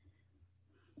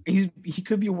 He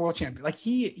could be a world champion. Like,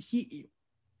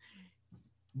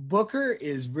 Booker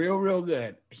is real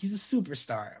good. He's a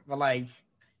superstar, but like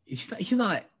he's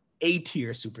not an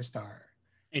A-tier superstar.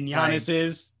 And Giannis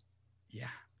is, yeah.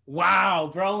 Wow,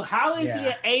 bro, how is he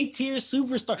an A-tier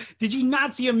superstar? Did you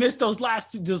not see him miss those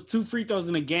 2 free throws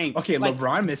in a game? Okay, like,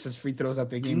 LeBron misses free throws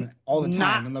at the game all the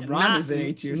time, and LeBron is an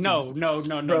A-tier superstar. No,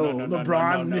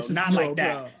 LeBron misses not like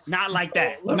that. Not like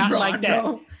that. Not like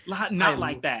that. Not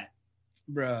like that.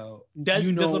 Bro, does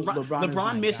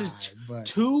LeBron misses guy,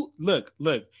 2? Look,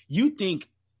 you think,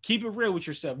 keep it real with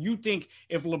yourself. You think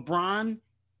if LeBron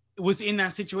was in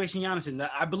that situation, Giannis is.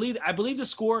 I believe the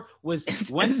score was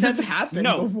 117. Happened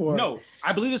before. No,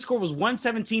 I believe the score was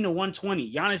 117 to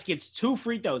 120. Giannis gets 2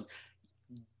 free throws,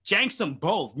 janks them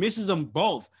both, misses them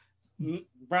both. Bro,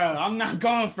 I'm not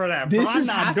going for that. Bro. I'm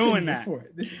not doing that.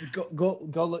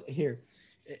 Go look here.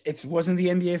 It wasn't the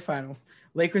NBA Finals.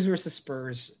 Lakers versus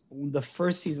Spurs. The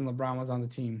first season LeBron was on the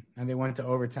team, and they went to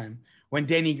overtime. When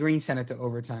Danny Green sent it to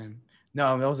overtime.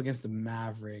 No, that was against the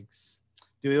Mavericks.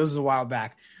 Dude, it was a while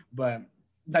back. But,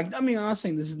 like, I mean, I'm not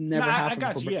saying this has never happened I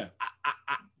got before. You, yeah.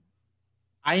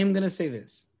 I am going to say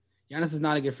this. Giannis is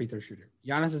not a good free throw shooter.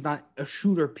 Giannis is not a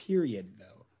shooter, period,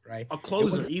 though, right? A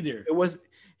closer either.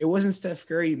 It wasn't Steph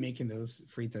Curry making those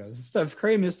free throws. Steph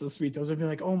Curry missed those free throws. I'd be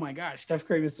like, oh my gosh, Steph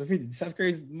Curry missed the free throws. Steph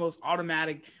Curry's the most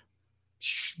automatic,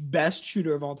 best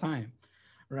shooter of all time,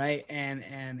 right? And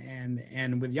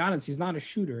with Giannis, he's not a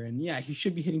shooter. And yeah, he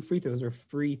should be hitting free throws,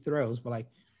 but like,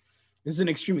 this is an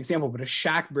extreme example, but if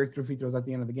Shaq breakthrough free throws at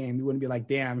the end of the game, you wouldn't be like,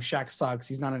 damn, Shaq sucks.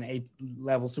 He's not an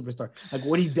 8-level superstar. Like,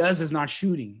 what he does is not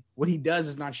shooting.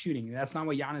 That's not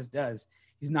what Giannis does.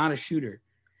 He's not a shooter.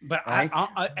 But right?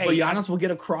 But Giannis will get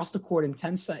across the court in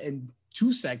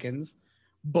 2 seconds,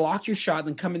 block your shot,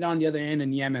 then coming down the other end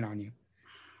and yamming on you.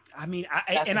 I mean, I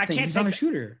can't. He's not a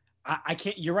shooter. I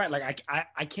can't. You're right. Like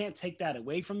I can't take that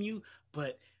away from you.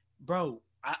 But bro,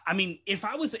 I mean, if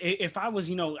I was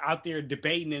out there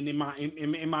debating and in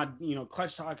my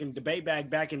clutch talk and debate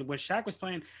back and when Shaq was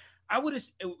playing, I would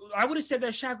have said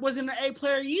that Shaq wasn't an A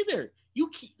player either.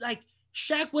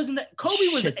 Shaq wasn't that. Kobe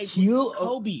was the A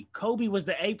player. Kobe was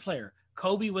the A player.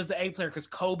 Kobe was the A player because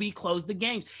Kobe closed the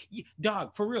games.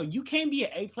 Dog, for real, you can't be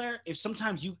an A player if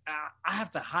sometimes I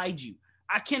have to hide you.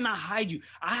 I cannot hide you.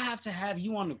 I have to have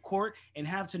you on the court and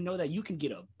have to know that you can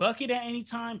get a bucket at any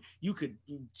time. You could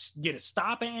get a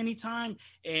stop at any time,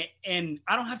 and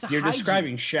I don't have to. You're hide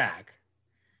describing you. Shaq.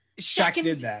 Shaq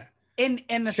did that. And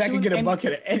Shaq can get a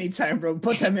bucket at any time, bro.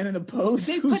 Put them in the post.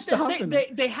 Who's stopping them?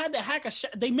 They had the hack of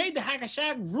Shaq. They made the hack of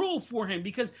Shaq rule for him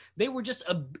because they were just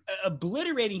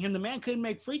obliterating him. The man couldn't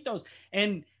make free throws,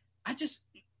 and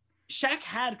Shaq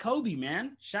had Kobe,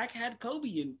 man. Shaq had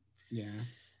Kobe, and yeah.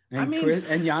 And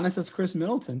Giannis is Chris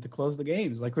Middleton to close the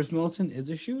games. Like Chris Middleton is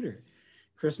a shooter.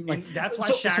 That's why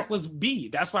Shaq was B.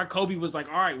 That's why Kobe was like,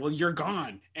 all right, well, you're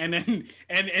gone. And then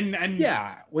and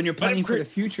yeah, when you're planning for the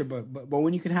future, but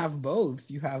when you can have both,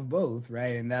 you have both,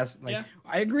 right? And that's like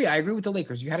I agree with the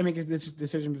Lakers. You had to make this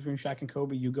decision between Shaq and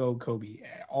Kobe. You go Kobe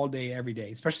all day, every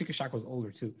day, especially because Shaq was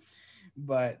older too.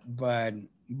 But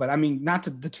I mean, not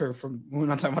to deter from we're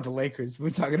not talking about the Lakers,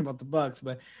 we're talking about the Bucks,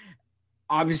 but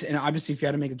obviously, if you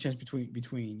had to make a choice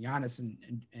between Giannis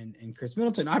and Chris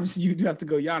Middleton, obviously you do have to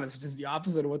go Giannis, which is the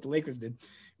opposite of what the Lakers did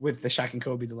with the Shaq and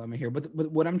Kobe dilemma here. But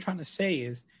what I'm trying to say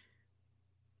is,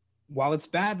 while it's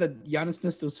bad that Giannis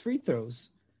missed those free throws,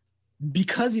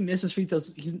 because he misses free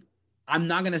throws, I'm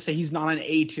not going to say he's not an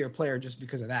A-tier player just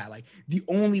because of that. Like, the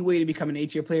only way to become an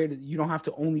A-tier player, you don't have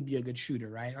to only be a good shooter,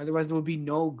 right? Otherwise, there would be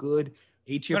no good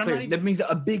A-tier player. That means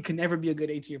that a big can never be a good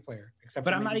A-tier player.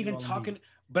 But I'm not even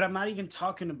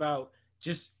talking about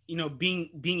just,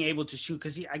 being able to shoot,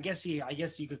 because I guess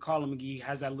you could call him, he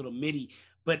has that little midi.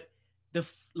 But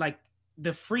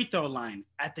the free throw line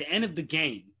at the end of the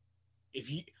game,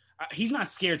 he's not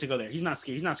scared to go there. He's not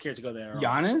scared to go there.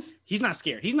 Giannis? He's not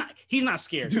scared. He's not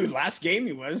scared. Dude, last game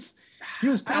he was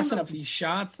passing up these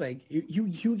shots. Like he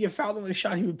would get fouled on the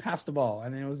shot, he would pass the ball,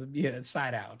 and then it was a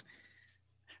side out.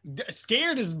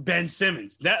 Scared is Ben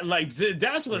Simmons.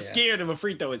 That's what scared of a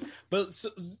free throw is. But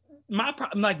my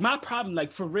problem,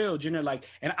 like for real, Junior, like,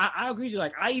 and I agree with you.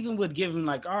 Like, I even would give him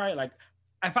like, all right, like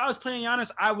if I was playing Giannis,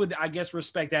 I would, I guess,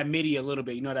 respect that midi a little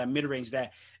bit. That mid range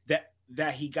that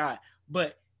he got.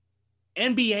 But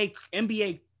NBA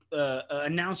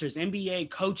announcers,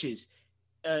 NBA coaches,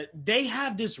 they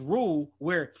have this rule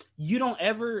where you don't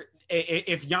ever,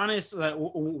 if Giannis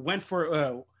went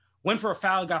for a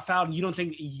foul, got fouled, and you don't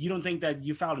think that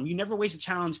you fouled him, you never waste a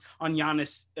challenge on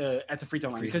Giannis at the free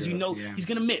throw line because he's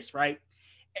gonna miss, right?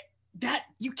 That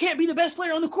you can't be the best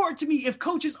player on the court to me if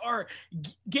coaches are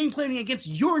game planning against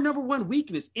your number one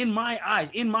weakness. In my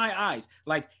eyes,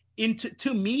 like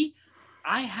to me,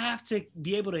 I have to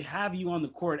be able to have you on the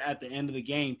court at the end of the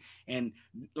game. And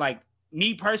like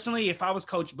me personally, if I was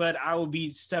Coach Bud, I would be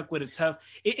stuck with a tough.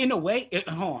 In a way,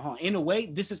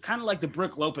 this is kind of like the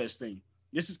Brook Lopez thing.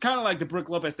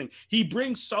 He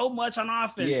brings so much on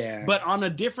offense, but on a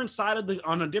different side of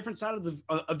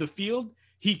the field,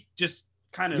 he just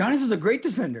kind of. Giannis is a great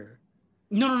defender.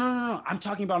 No. I'm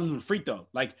talking about him in the free throw.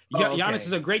 Like Giannis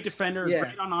is a great defender,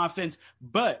 great on offense,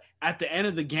 but at the end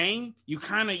of the game, you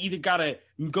kind of either gotta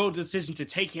go to the decision to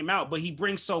take him out, but he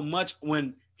brings so much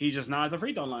when he's just not at the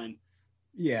free throw line.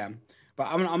 Yeah. But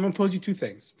I'm going to pose you two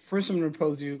things. First, I'm going to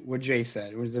pose you what Jay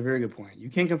said, which is a very good point. You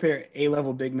can't compare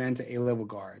A-level big men to A-level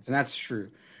guards, and that's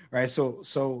true, right? So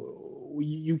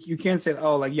you can't say,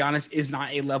 oh, like Giannis is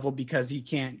not A-level because he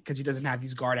doesn't have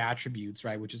these guard attributes,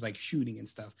 right? Which is like shooting and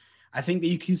stuff. I think that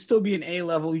you can still be an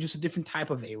A-level, you're just a different type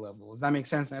of A-level. Does that make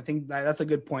sense? And I think that's a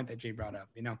good point that Jay brought up.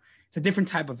 It's a different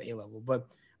type of A-level. But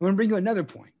I'm going to bring you another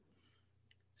point.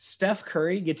 Steph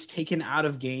Curry gets taken out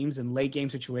of games in late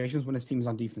game situations when his team is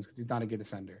on defense because he's not a good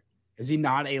defender. Is he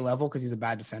not A-level because he's a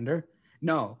bad defender?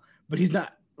 No, but he's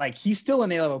not. Like, he's still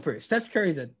an A-level player. Steph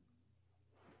Curry is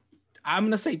I'm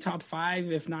going to say top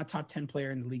 5, if not top 10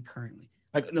 player in the league currently.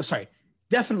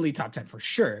 Definitely top 10 for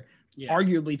sure. Yeah.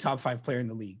 Arguably top 5 player in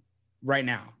the league right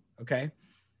now, okay?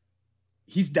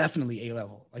 He's definitely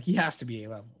A-level. Like, he has to be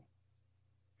A-level.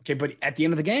 Okay, but at the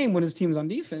end of the game, when his team is on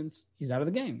defense, he's out of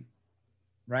the game.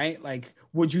 Right? Like,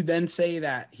 would you then say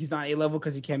that he's not A-level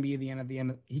because he can't be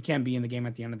he can't be in the game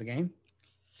at the end of the game?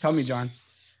 Tell me, John.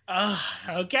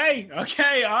 Okay. All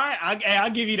right. I'll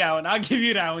give you that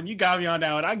one. You got me on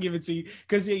that one. I'll give it to you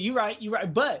because you're right.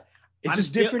 But it's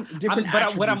just different.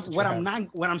 But what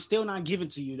I'm still not giving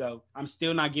to you though. I'm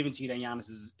still not giving to you that Giannis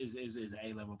is an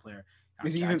A-level player.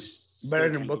 Is he even better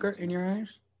than Booker in your eyes?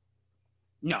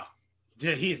 No,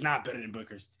 he is not better than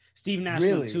Booker. Steve Nash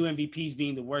with 2 MVPs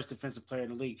being the worst defensive player in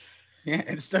the league. Yeah,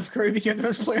 and Steph Curry became the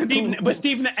best player in the world. But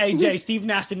Steve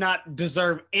Nash did not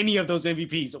deserve any of those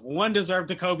MVPs. One deserved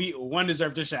to Kobe, one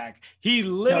deserved to Shaq. He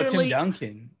literally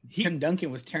Tim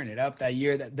Duncan was tearing it up that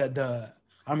year. That the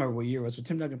I don't remember what year it was, but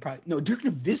Tim Duncan Dirk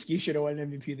Nowitzki should have won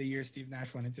MVP the year Steve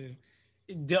Nash won it too.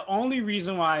 The only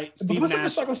reason why Steve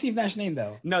Nash on Steve Nash's name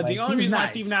though. No, the only reason why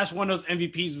Steve Nash won those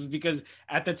MVPs was because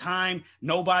at the time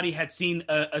nobody had seen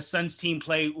a Suns team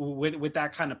play with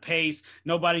that kind of pace.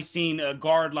 Nobody's seen a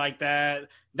guard like that.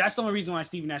 That's the only reason why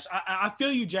Steve Nash. I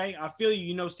feel you, Jay. I feel you.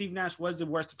 You know, Steve Nash was the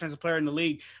worst defensive player in the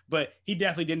league, but he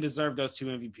definitely didn't deserve those 2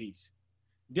 MVPs.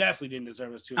 Definitely didn't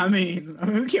deserve those 2 MVPs. I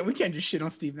mean, we can't just shit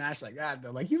on Steve Nash like that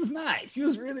though. Like he was nice. He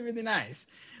was really, really nice.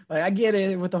 Like I get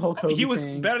it with the whole Kobe. He was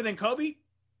thing. better than Kobe.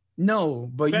 No,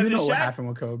 but you know what happened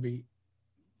with Kobe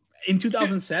in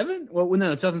 2007. Well,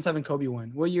 no, 2007 Kobe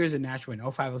won. What year is it Nash win?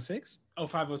 05, 06?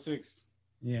 05, 06.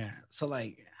 Yeah. So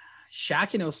like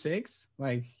Shaq in 06,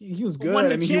 like he was good. Won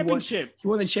the championship. He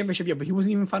won the championship, yeah, but he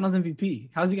wasn't even Finals MVP.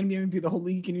 How's he gonna be MVP of the whole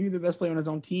league? Can he be the best player on his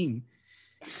own team?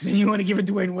 Then you want to give it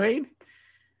to Dwayne Wade?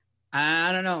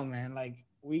 I don't know, man. Like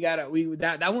that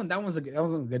was a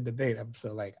good debate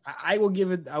episode. Like I will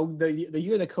give it the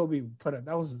year that Kobe put up.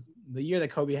 That was the year that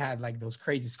Kobe had like those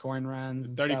crazy scoring runs,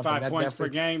 and 35 stuff. Like, points per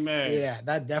game, man. Yeah,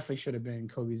 that definitely should have been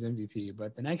Kobe's MVP.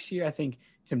 But the next year, I think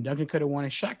Tim Duncan could have won it.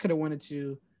 Shaq could have won it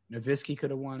too. Nowitzki could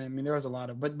have won it. I mean, there was a lot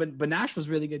of, but Nash was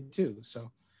really good too.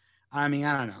 So, I mean,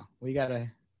 I don't know. We gotta.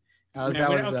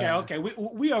 Okay.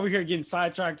 We over here getting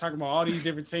sidetracked talking about all these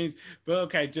different things. But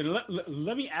okay, Jen,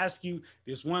 let me ask you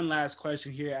this one last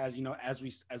question here, as you know, as we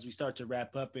start to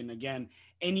wrap up. And again,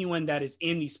 anyone that is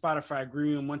in the Spotify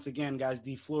group room, once again, guys,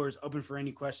 the floor is open for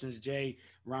any questions. Jay,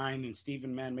 Ryan, and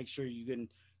Steven, man, make sure you can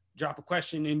drop a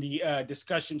question in the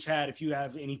discussion chat if you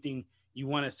have anything you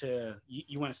want us to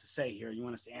say here, you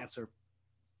want us to answer.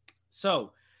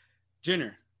 So,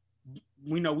 Jenner,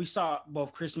 we saw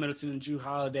both Chris Middleton and Jrue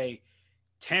Holiday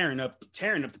tearing up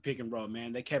the pick and roll,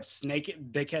 man. They kept snaking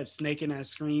that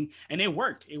screen, and it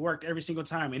worked. It worked every single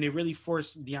time, and it really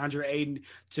forced DeAndre Ayton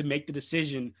to make the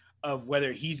decision of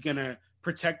whether he's gonna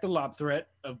protect the lob threat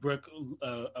of Brook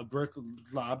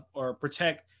lob, or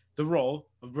protect the roll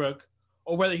of Brook,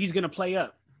 or whether he's gonna play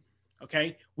up.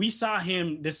 Okay, we saw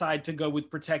him decide to go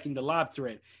with protecting the lob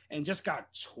threat, and just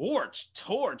got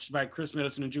torched by Chris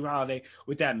Middleton and Jrue Holiday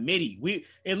with that midi.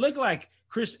 It looked like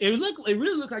Chris. It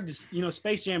really looked like this. You know,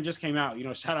 Space Jam just came out. You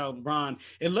know, shout out LeBron.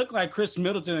 It looked like Chris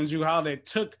Middleton and Jrue Holiday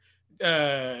took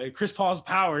Chris Paul's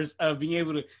powers of being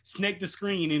able to snake the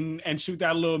screen and shoot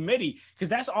that little midi, because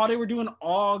that's all they were doing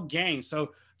all game.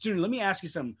 So, Junior, let me ask you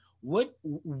something. What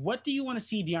do you want to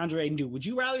see DeAndre Ayton do? Would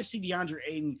you rather see DeAndre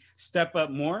Ayton step up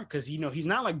more? Because he's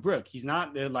not like Brook. He's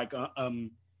not like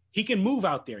he can move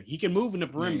out there. He can move in the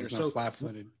perimeter. He's not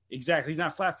flat-footed. Exactly, he's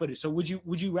not flat-footed. So would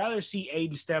you rather see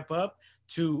Ayton step up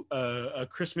to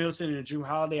Chris Middleton and Jrue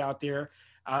Holiday out there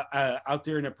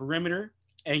in the perimeter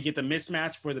and get the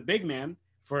mismatch for the big man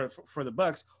for the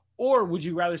Bucks, or would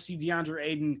you rather see DeAndre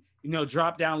Ayton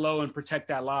drop down low and protect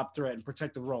that lob threat and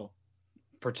protect the roll?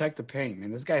 Protect the paint,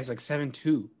 man. This guy's like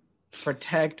 7'2".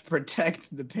 Protect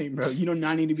the paint, bro. You do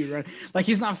not need to be running. Like,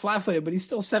 he's not flat-footed, but he's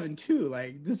still 7'2".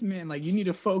 Like, this man, like, you need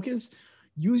to focus,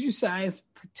 use your size,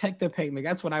 protect the paint. Like,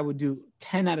 that's what I would do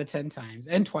 10 out of 10 times,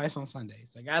 and twice on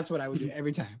Sundays. Like, that's what I would do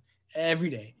every time, every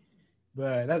day.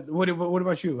 But what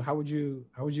about you? How would you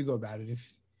go about it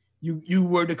if you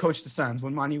were to coach the Suns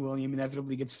when Monty Williams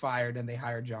inevitably gets fired and they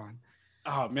hire John?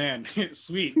 Oh man,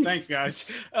 sweet. Thanks,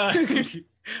 guys.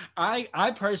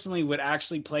 I personally would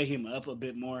actually play him up a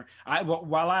bit more.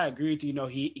 While I agree with you,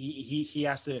 he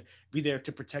has to be there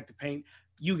to protect the paint.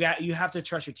 You have to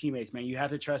trust your teammates, man. You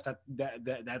have to trust that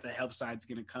the help side's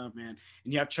gonna come, man.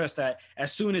 And you have to trust that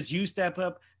as soon as you step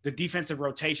up, the defensive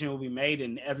rotation will be made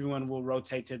and everyone will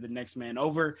rotate to the next man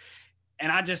over.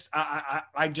 And I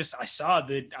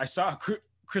saw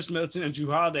Chris Middleton and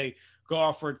Jrue Holiday go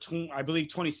off for I believe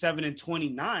 27 and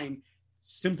 29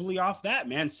 simply off that,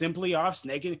 man. Simply off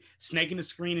snaking the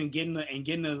screen and getting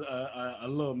a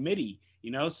little midi,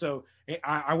 So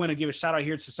I want to give a shout out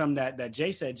here to something that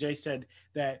Jay said. Jay said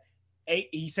that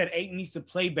he said Ayton needs to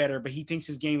play better, but he thinks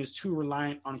his game is too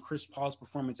reliant on Chris Paul's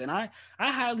performance. And I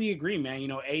highly agree, man.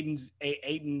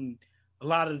 Ayton a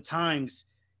lot of the times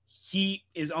he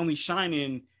is only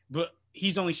shining, but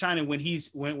he's only shining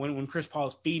when Chris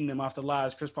Paul's feeding him off the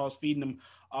lives. Chris Paul's feeding him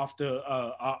off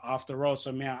the roll.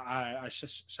 So man, I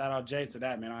shout out Jay to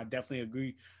that, man. I definitely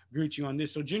agree with you on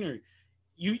this. So Junior,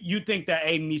 you think that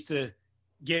Ayton needs to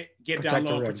get down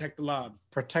low, protect the lob,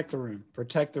 protect the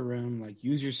rim, like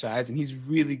use your size, and he's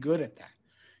really good at that.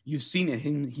 You've seen it.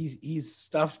 He's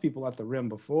stuffed people at the rim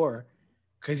before,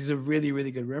 because he's a really,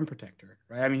 really good rim protector,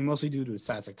 right? I mean, mostly due to his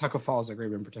size. Like Tucker Falls is a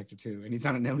great rim protector too, and he's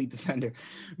not an elite defender,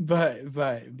 but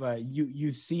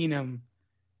you've seen him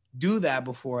do that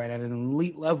before, and at an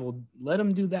elite level, let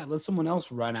him do that. Let someone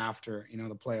else run after,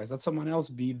 the players. Let someone else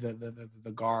be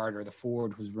the guard or the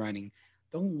forward who's running.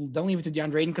 Don't leave it to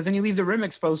DeAndre Ayton, because then you leave the rim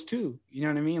exposed too. You know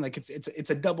what I mean? Like it's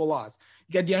a double loss.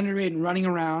 You got DeAndre Ayton running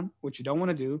around, which you don't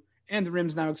want to do, and the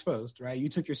rim's now exposed, right? You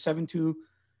took your 7'2"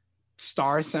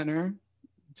 star center,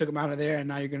 took him out of there, and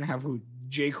now you're gonna have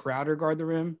Jay Crowder guard the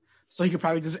rim. So he could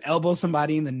probably just elbow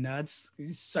somebody in the nuts.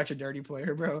 He's such a dirty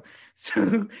player, bro. So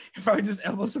he'll probably just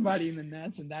elbow somebody in the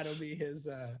nuts, and that'll be his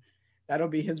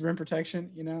rim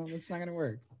protection. It's not gonna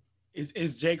work.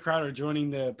 Is Jay Crowder joining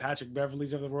the Patrick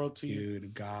Beverleys of the world to you?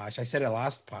 Dude, gosh, I said it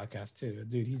last podcast too.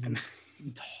 Dude, he's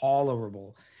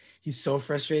intolerable. He's so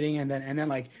frustrating, and then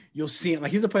like you'll see him,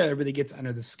 like he's the player that really gets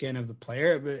under the skin of the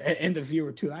player, but and the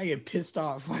viewer too. I get pissed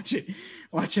off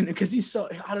watching because he's so,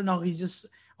 I don't know, he's just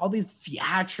all these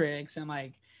theatrics and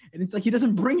it's like he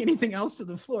doesn't bring anything else to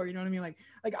the floor. You know what I mean? Like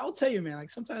I'll tell you, man. Like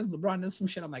sometimes LeBron does some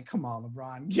shit. I'm like, come on,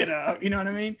 LeBron, get up. You know what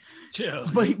I mean? Chill.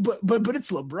 But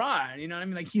it's LeBron. You know what I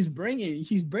mean? Like he's bringing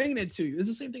it to you. It's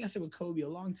the same thing I said with Kobe a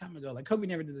long time ago. Like Kobe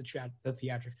never did the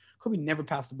theatrics. Kobe never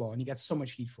passed the ball, and he got so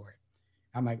much heat for it.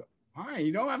 I'm like, all right,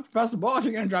 you don't have to pass the ball if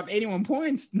you're gonna drop 81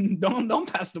 points.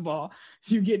 Don't pass the ball.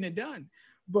 You're getting it done.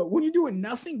 But when you're doing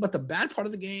nothing but the bad part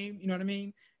of the game, you know what I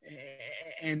mean?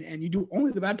 And you do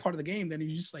only the bad part of the game, then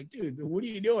you're just like, dude, what are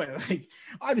you doing? Like,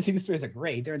 obviously these players are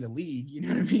great. They're in the league, you know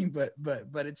what I mean?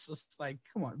 But it's just like,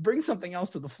 come on, bring something else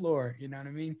to the floor, you know what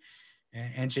I mean?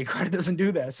 And Jay Crowder doesn't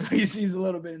do that. So he's a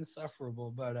little bit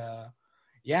insufferable. But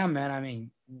yeah, man, I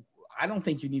mean, I don't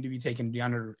think you need to be taking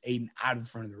DeAndre Ayton out of the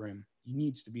front of the rim. He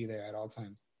needs to be there at all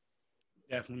times.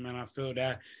 Definitely, man. I feel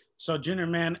that. So, Jenner,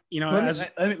 man,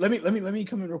 let me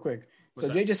come in real quick. So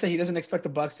Jay just said he doesn't expect the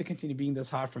Bucks to continue being this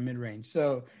hot from mid-range.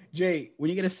 So, Jay, when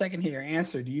you get a second here,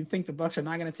 answer. Do you think the Bucks are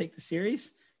not going to take the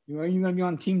series? Are you going to be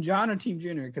on Team John or Team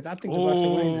Junior? Because I think the Bucks are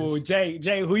winning this.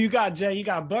 Jay, who you got? Jay, you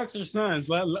got Bucks or Suns?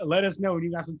 Let us know when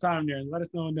you got some time there. Let us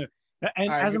know. And right,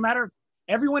 as a matter of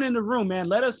everyone in the room, man,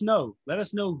 let us know. Let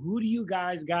us know who do you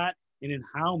guys got and in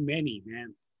how many,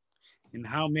 man. And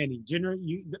how many? Jenner,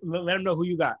 you let them know who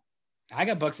you got. I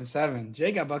got Bucks in 7.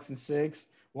 Jay got Bucks in 6.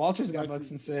 Walter's got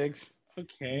Bucks in 6.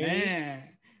 Okay. Man.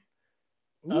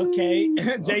 Ooh, okay.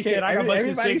 Jay said I got Bucks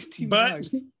in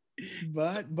 6.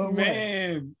 But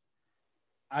man,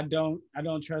 what? I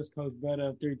don't trust Coach Bud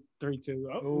up 3-2.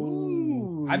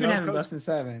 Ooh. I've been having Bucks in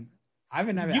 7. You've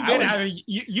been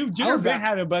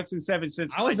having Bucks in 7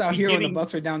 since I was out here when the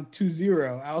Bucks were down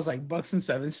 2-0. I was like Bucks in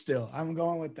 7 still. I'm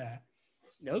going with that.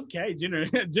 Okay, Jenner's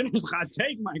hot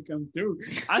take might come through.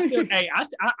 I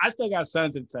still got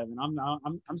Suns at 7.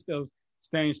 I'm still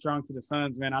staying strong to the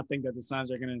Suns, man. I think that the Suns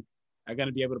are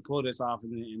gonna be able to pull this off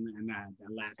in that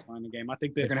last final game. I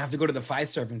think they're gonna have to go to the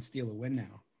Fiserv and steal a win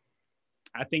now.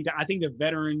 I think the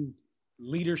veteran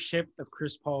leadership of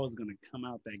Chris Paul is gonna come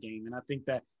out that game, and I think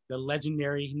that the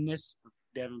legendariness of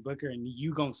Devin Booker, and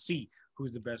you gonna see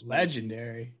who's the best player.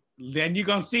 Legendary. Then you're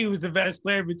gonna see who's the best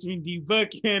player between D Book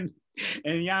and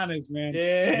Giannis, man.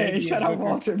 Yeah, shout out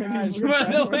Walter.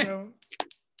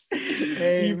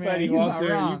 Hey, man, he's not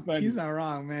wrong. He's not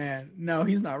wrong, man. No,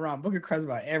 he's not wrong. Booker cries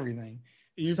about everything.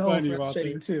 You're so funny,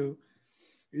 frustrating Walter. Too.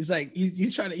 It's like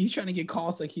he's trying to get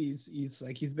calls like he's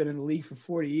been in the league for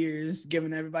 40 years,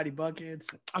 giving everybody buckets.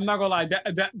 I'm not gonna lie,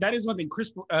 that is one thing.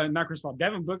 Not Chris Paul,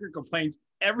 Devin Booker complains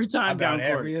every time about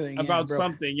everything about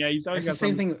something. Yeah, he's always got the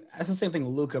same thing. That's the same thing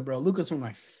with Luka, bro. Luka's one of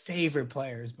my favorite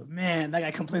players, but man, that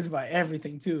guy complains about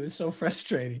everything too. It's so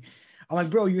frustrating. I'm like,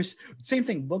 bro, you're same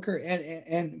thing. Booker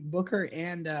and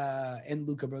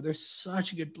Luka, bro. They're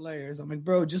such good players. I'm like,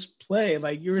 bro, just play.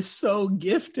 Like you're so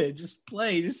gifted. Just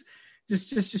play.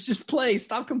 Just play.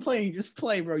 Stop complaining. Just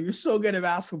play, bro. You're so good at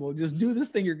basketball. Just do this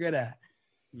thing you're good at.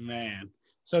 Man.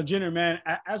 So Jenner, man,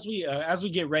 as we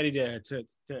get ready to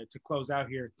close out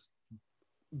here,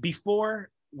 before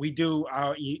we do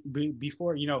our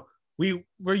we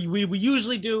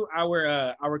usually do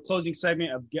our closing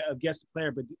segment of guest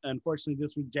player, but unfortunately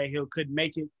this week Jay Hill couldn't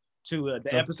make it to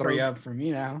the episode. 3 up for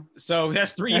me now. So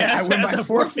that's 3. That's a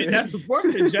forfeit. That's a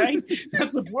forfeit, Jay.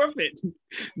 That's a forfeit.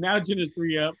 Now Jenner's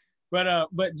 3 up.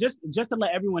 But just to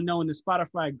let everyone know in the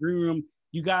Spotify green room,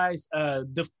 you guys,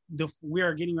 we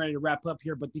are getting ready to wrap up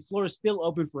here, but the floor is still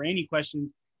open for any questions,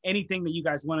 anything that you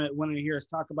guys want to hear us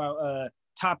talk about,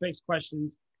 topics,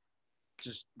 questions.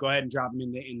 Just go ahead and drop them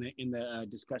in the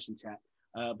discussion chat.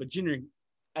 But Jenner,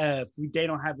 if they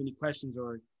don't have any questions,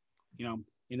 or in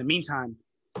the meantime,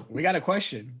 we got a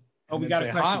question. Oh, we got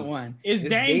a question. Hot one. Is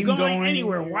Dame going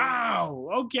anywhere? Wow.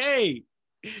 Okay.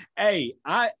 Hey,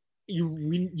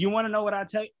 you want to know what I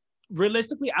tell you?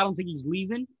 Realistically, I don't think he's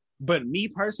leaving. But me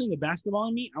personally, the basketball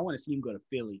in me, I want to see him go to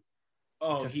Philly.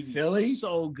 Oh, To he'd be Philly?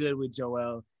 so good with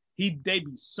Joel. They'd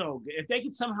be so good if they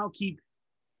could somehow keep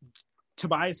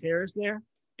Tobias Harris there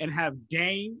and have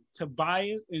Dame,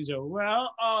 Tobias, and Joel.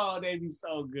 Oh, they'd be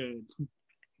so good.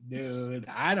 Dude,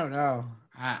 I don't know.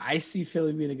 I see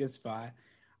Philly being a good spot.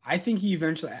 I think he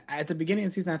eventually at the beginning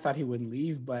of the season I thought he wouldn't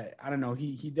leave, but I don't know.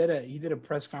 He did a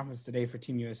press conference today for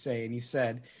Team USA and he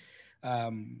said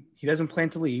he doesn't plan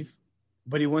to leave,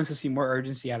 but he wants to see more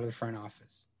urgency out of the front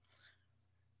office.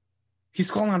 He's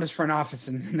calling out his front office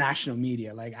in the national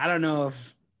media. Like, I don't know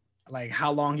if like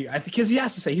how long I think because he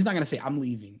has to say he's not gonna say I'm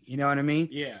leaving. You know what I mean?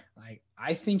 Yeah. Like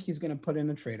I think he's gonna put in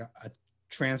a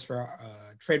transfer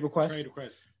trade request. Trade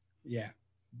request. Yeah.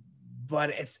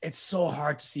 But it's so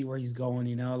hard to see where he's going,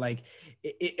 you know, like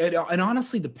it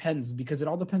honestly depends because it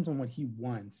all depends on what he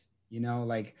wants, you know,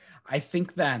 like I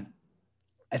think that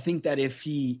if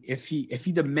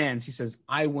he demands, he says,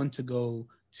 I want to go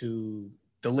to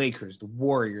the Lakers, the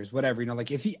Warriors, whatever, you know,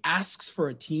 like if he asks for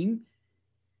a team,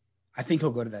 I think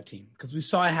he'll go to that team because we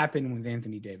saw it happen with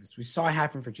Anthony Davis. We saw it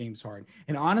happen for James Harden.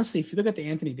 And honestly, if you look at the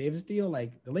Anthony Davis deal,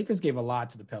 like the Lakers gave a lot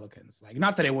to the Pelicans. Like,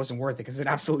 not that it wasn't worth it because it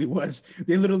absolutely was.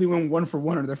 They literally went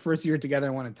 1-for-1 in their first year together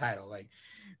and won a title. Like,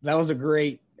 that was a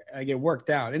great, it worked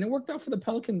out. And it worked out for the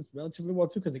Pelicans relatively well,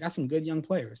 too, because they got some good young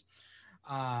players,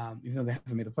 even though they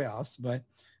haven't made the playoffs. But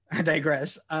I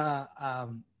digress.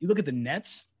 You look at the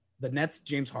Nets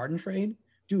James Harden trade.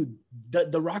 Dude,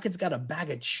 the Rockets got a bag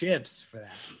of chips for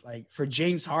that, like for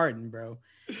James Harden, bro.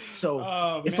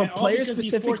 So if a player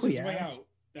specifically asks,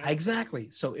 exactly.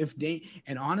 So if they,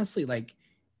 and honestly, like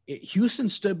Houston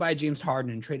stood by James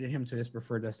Harden and traded him to his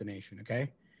preferred destination. Okay.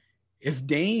 If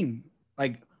Dame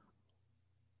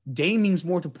means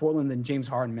more to Portland than James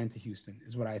Harden meant to Houston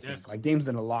is what I think. Definitely. Like Dame's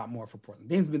done a lot more for Portland.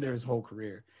 Dame's been there his whole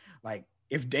career. Like,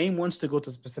 if Dame wants to go to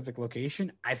a specific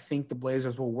location, I think the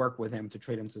Blazers will work with him to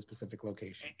trade him to a specific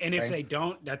location. And if they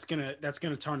don't, that's gonna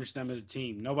tarnish them as a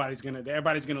team. Everybody's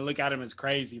gonna look at him as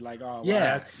crazy, like, oh,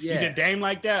 wow, you did Dame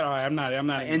like that? All right, I'm not.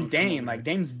 And Dame, like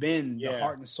Dame's been the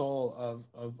heart and soul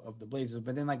of the Blazers.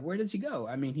 But then, like, where does he go?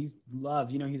 I mean, he's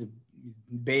loved. You know, he's a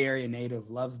Bay Area native,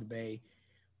 loves the Bay.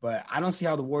 But I don't see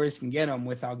how the Warriors can get him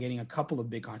without getting a couple of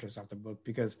big contracts off the book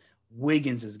because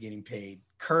Wiggins is getting paid,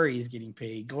 Curry is getting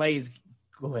paid, Clay.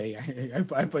 I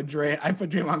put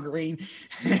Draymond Green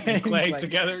and Clay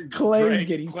together. Clay is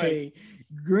getting paid.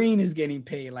 Green is getting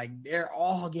paid. Like they're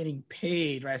all getting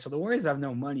paid, right? So the Warriors have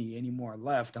no money anymore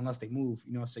left unless they move,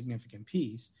 you know, a significant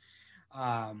piece.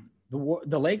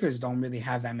 The Lakers don't really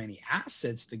have that many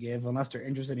assets to give unless they're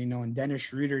interested in knowing Dennis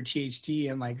Schroeder, THT,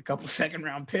 and like a couple second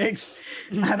round picks.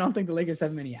 I don't think the Lakers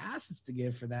have many assets to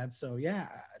give for that. So yeah,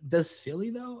 does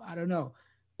Philly though? I don't know.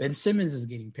 Ben Simmons is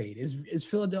getting paid. Is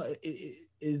Philadelphia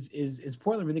is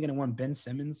Portland really going to want Ben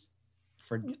Simmons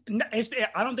for?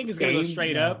 I don't think it's going to go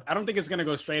straight up. I don't think it's going to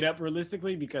go straight up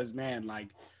realistically because man, like,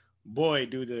 boy,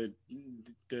 do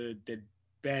the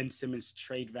Ben Simmons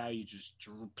trade value just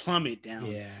plummet down.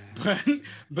 Yeah,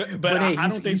 but hey, I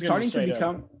don't think he's starting to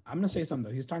become. I'm going to say something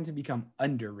though. He's starting to become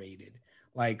underrated.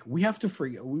 Like we have to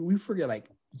forget. We forget like.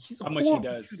 He's how much he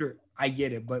does. Shooter. I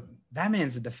get it, but that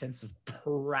man's a defensive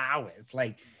prowess.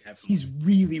 Like he's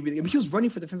really, really. I mean, he was running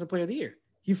for Defensive Player of the Year.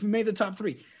 He made the top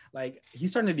 3. Like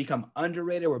he's starting to become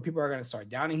underrated, where people are going to start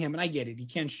downing him. And I get it. He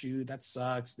can't shoot. That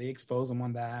sucks. They expose him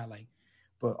on that. Like,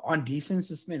 but on defense,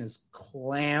 this man is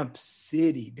clamp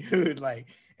city, dude. Like,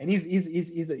 and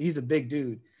he's a big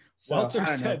dude. So, Walter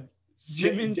said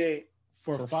Simmons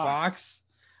for Fox.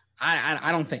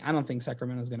 I don't think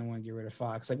Sacramento's gonna want to get rid of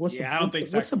Fox. Like, what's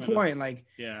the point? Like,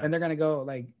 and they're gonna go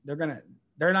like they're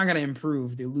not gonna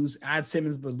improve. They add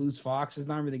Simmons but lose Fox. It's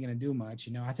not really gonna do much,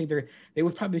 you know. I think they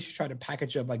would probably try to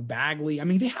package up like Bagley. I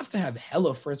mean, they have to have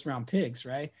hella first round picks,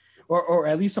 right? Or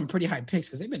at least some pretty high picks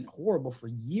because they've been horrible for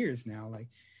years now. Like,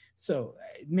 so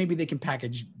maybe they can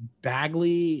package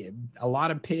Bagley, a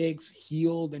lot of picks,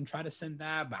 healed, and try to send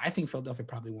that. But I think Philadelphia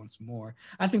probably wants more.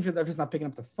 I think Philadelphia's not picking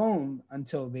up the phone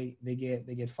until they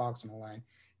get Fox on the line.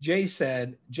 Jay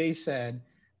said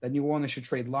that New Orleans should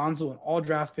trade Lonzo and all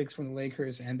draft picks from the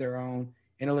Lakers and their own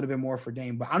and a little bit more for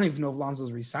Dame. But I don't even know if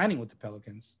Lonzo's re-signing with the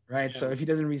Pelicans, right? Yeah. So if he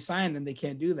doesn't re-sign, then they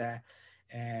can't do that.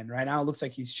 And right now it looks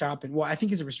like he's shopping. Well, I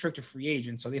think he's a restricted free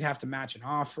agent, so they'd have to match an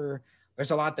offer. There's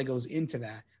a lot that goes into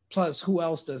that. Plus, who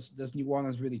else does New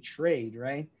Orleans really trade,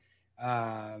 right?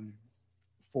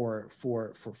 For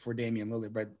Damian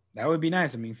Lillard, but that would be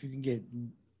nice. I mean, if you can get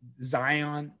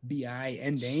Zion, BI,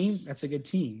 and Dame, that's a good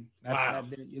team.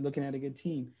 You're looking at a good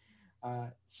team.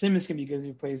 Simmons can be good as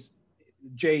he plays.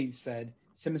 Jay said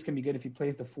Simmons can be good if he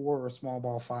plays the 4 or small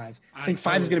ball 5. I I think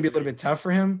 5 is totally going to be a little agree. bit tough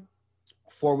for him.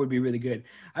 4 would be really good.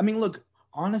 I mean, look,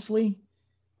 honestly,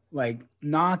 like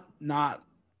not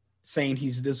saying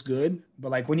he's this good,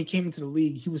 but like when he came into the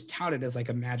league, he was touted as like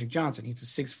a Magic Johnson. He's a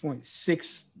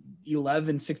 6'11",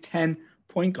 6'10"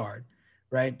 point guard,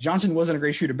 right? Johnson wasn't a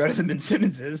great shooter, better than Ben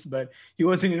Simmons is, but he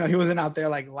wasn't, he wasn't out there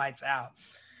like lights out.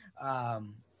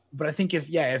 But I think if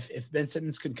Ben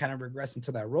Simmons could kind of regress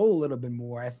into that role a little bit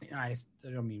more, I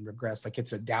don't mean regress like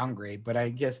it's a downgrade, but I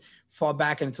guess fall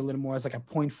back into a little more as like a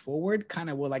point forward, kind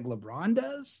of what like LeBron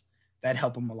does, that'd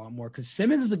help him a lot more. Because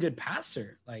Simmons is a good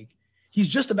passer, like he's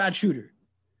just a bad shooter.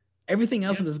 Everything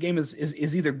else in this game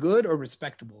is either good or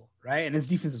respectable, right? And his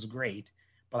defense is great,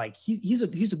 but like he's a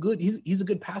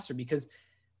good passer because,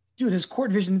 dude, his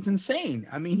court vision is insane.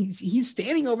 I mean, he's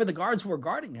standing over the guards who are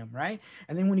guarding him, right?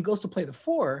 And then when he goes to play the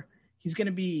 4, he's going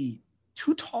to be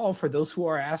too tall for those who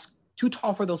are as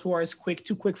quick,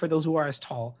 too quick for those who are as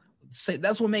tall.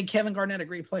 That's what made Kevin Garnett a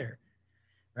great player,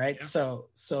 right? Yeah.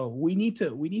 So we need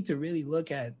to really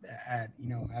look at that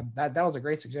was a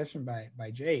great suggestion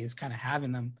by Jay, is kind of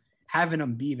having them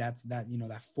be that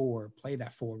 4, play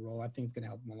that 4 role. I think it's going to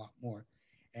help him a lot more.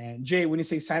 And Jay, when you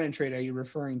say sign and trade, are you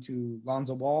referring to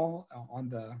Lonzo Ball on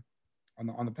the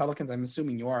Pelicans? I'm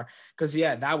assuming you are, because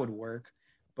that would work.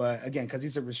 But again, because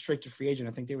he's a restricted free agent,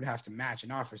 I think they would have to match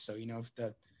an offer. So if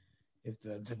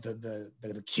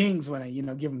the Kings want to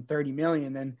give him $30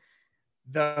 million, then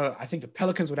I think the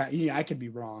Pelicans would have, I could be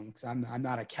wrong because I'm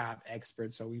not a cap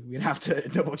expert, so we'd have to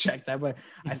double check that. But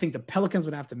I think the Pelicans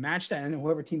would have to match that, and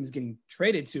whoever team is getting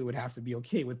traded to would have to be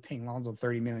okay with paying Lonzo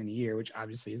 $30 million a year, which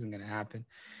obviously isn't going to happen.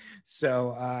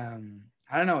 So I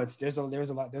don't know. There's a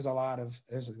lot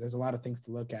of things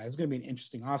to look at. It's going to be an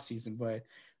interesting offseason, but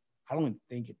I don't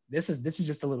think this is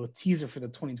just a little teaser for the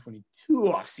 2022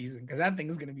 offseason, because that thing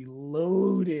is going to be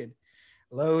loaded.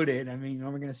 I mean,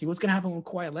 we're going to see what's going to happen with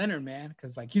Kawhi Leonard, man,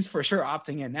 because like he's for sure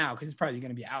opting in now because he's probably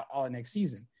going to be out all next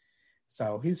season.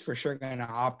 So he's for sure going to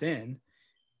opt in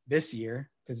this year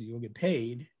because you'll get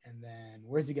paid. And then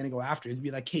where's he going to go after? It's be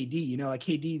like KD, like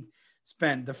KD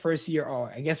spent the first year. Oh,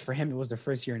 I guess for him, it was the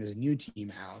first year in his new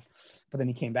team out, but then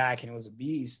he came back and it was a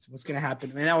beast. What's going to happen?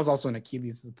 I mean, that was also an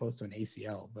Achilles as opposed to an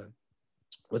ACL, but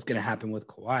what's going to happen with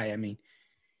Kawhi? I mean,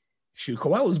 shoot,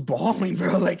 Kawhi was balling,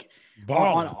 bro. Like,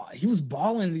 he was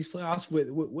balling these playoffs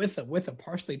with a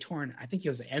partially torn. I think it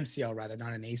was an MCL rather,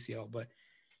 not an ACL, but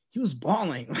he was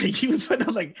balling. Like, he was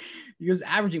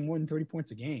averaging more than 30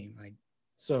 points a game. Like,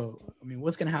 so I mean,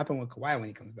 what's gonna happen with Kawhi when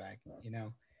he comes back?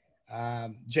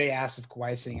 Jay asked if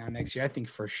Kawhi's sitting out next year. I think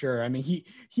for sure. I mean,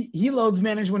 he loads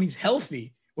manage when he's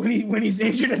healthy. When he's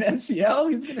injured an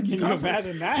MCL, he's gonna be. Can you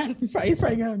imagine that? He's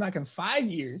probably gonna be back in 5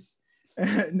 years.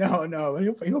 No,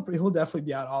 he'll definitely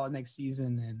be out all next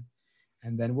season,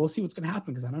 and then we'll see what's going to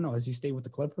happen, because I don't know. Does he stay with the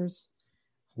Clippers?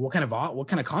 What kind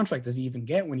of contract does he even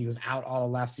get when he was out all of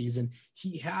last season?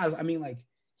 He's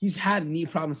had knee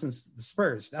problems since the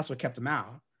Spurs. That's what kept him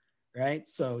out, right?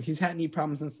 So he's had knee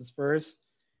problems since the Spurs.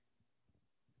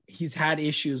 He's had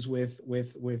issues with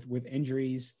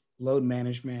injuries, load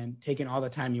management, taking all the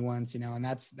time he wants, and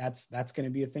that's going to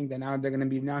be a thing that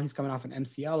now he's coming off an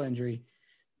MCL injury.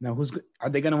 Now, are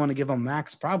they going to want to give him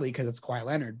max? Probably, because it's Kawhi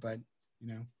Leonard. But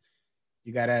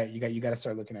you gotta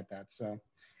start looking at that. So,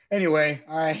 anyway,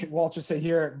 all right. Walter said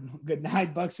here, good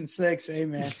night, Bucks in 6. Hey,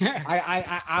 man,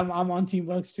 I'm on Team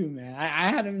Bucks too, man. I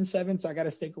had him in 7, so I got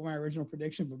to stick with my original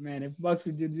prediction. But man, if Bucks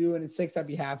would do it in 6, I'd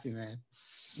be happy, man.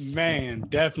 Man,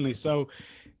 definitely. So,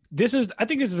 I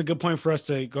think this is a good point for us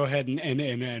to go ahead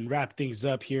and wrap things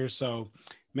up here. So,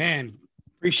 man,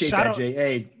 appreciate that,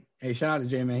 Jay. Hey, shout out to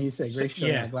Jay, man. He said, great show.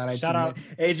 Yeah, I'm glad I tuned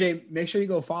in. Hey, Jay, make sure you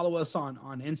go follow us on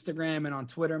Instagram and on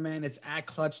Twitter, man. It's at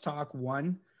Clutch Talk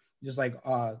 1. Just like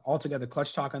all together,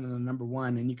 Clutch Talk and then the number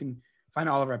 1. And you can find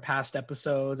all of our past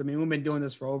episodes. I mean, we've been doing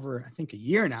this for over, I think, a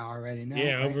year now already.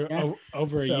 Over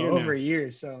a year. Over a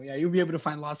year. So, yeah, you'll be able to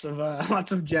find lots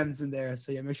of gems in there.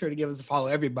 So, yeah, make sure to give us a follow,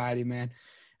 everybody, man.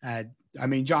 I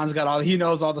mean, John's got he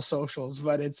knows all the socials,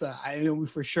 but it's, I know we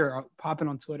for sure popping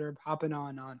on Twitter, popping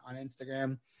on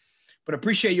Instagram. But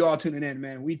appreciate you all tuning in,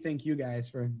 man. We thank you guys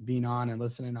for being on and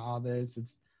listening to all this.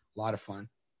 It's a lot of fun.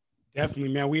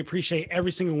 Definitely, man. We appreciate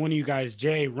every single one of you guys,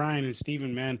 Jay, Ryan, and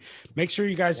Steven, man. Make sure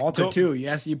you guys Walter too.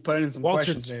 Yes, you put in some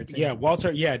questions there too. Yeah,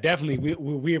 Walter. Yeah, definitely.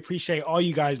 We appreciate all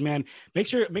you guys, man. Make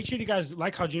sure you guys,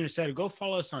 like how Junior said, go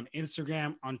follow us on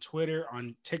Instagram, on Twitter,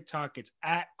 on TikTok. It's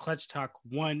at Clutch Talk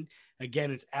 1.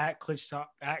 Again, it's at Clutch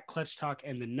Talk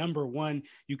and the number 1.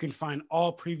 You can find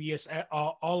all previous,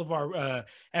 all of our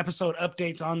episode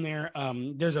updates on there.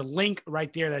 There's a link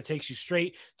right there that takes you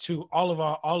straight to all of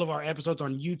our episodes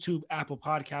on YouTube, Apple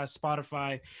Podcasts,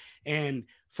 Spotify. And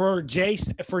for Jay,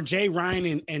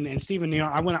 Ryan, and Stephen,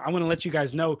 I want to let you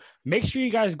guys know, make sure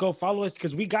you guys go follow us,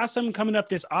 because we got something coming up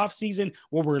this off season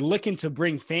where we're looking to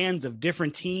bring fans of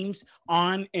different teams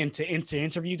on and to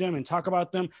interview them and talk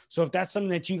about them. So if that's something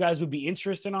that you guys would be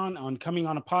interested on coming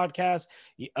on a podcast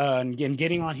and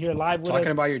getting on here live with us,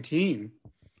 talking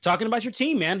about your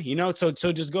team, man, so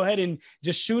just go ahead and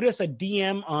just shoot us a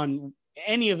DM on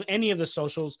any of the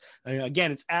socials.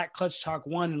 Again, it's at Clutch Talk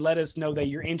 1, and let us know that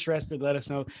you're interested. Let us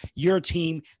know your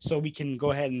team so we can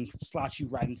go ahead and slot you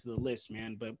right into the list,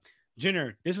 man. But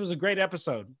Jenner, this was a great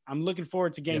episode. I'm looking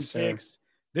forward to Game 6.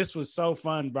 This was so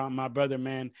fun, my brother,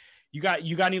 man. You got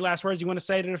any last words you want to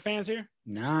say to the fans here?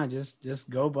 Nah, just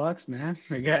go Bucks, man.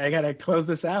 I gotta close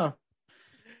this out.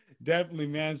 Definitely,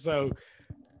 man. So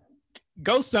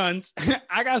go Suns.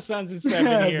 I got Suns in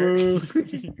 7 here.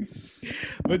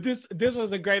 But this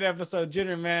was a great episode,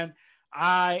 Jenner, man.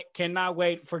 I cannot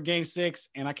wait for Game 6,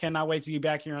 and I cannot wait to be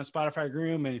back here on Spotify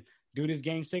Room and do this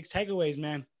Game 6 takeaways,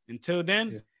 man. Until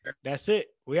then, that's it.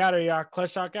 We out of here, y'all.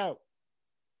 Clutch Talk out.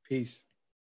 Peace.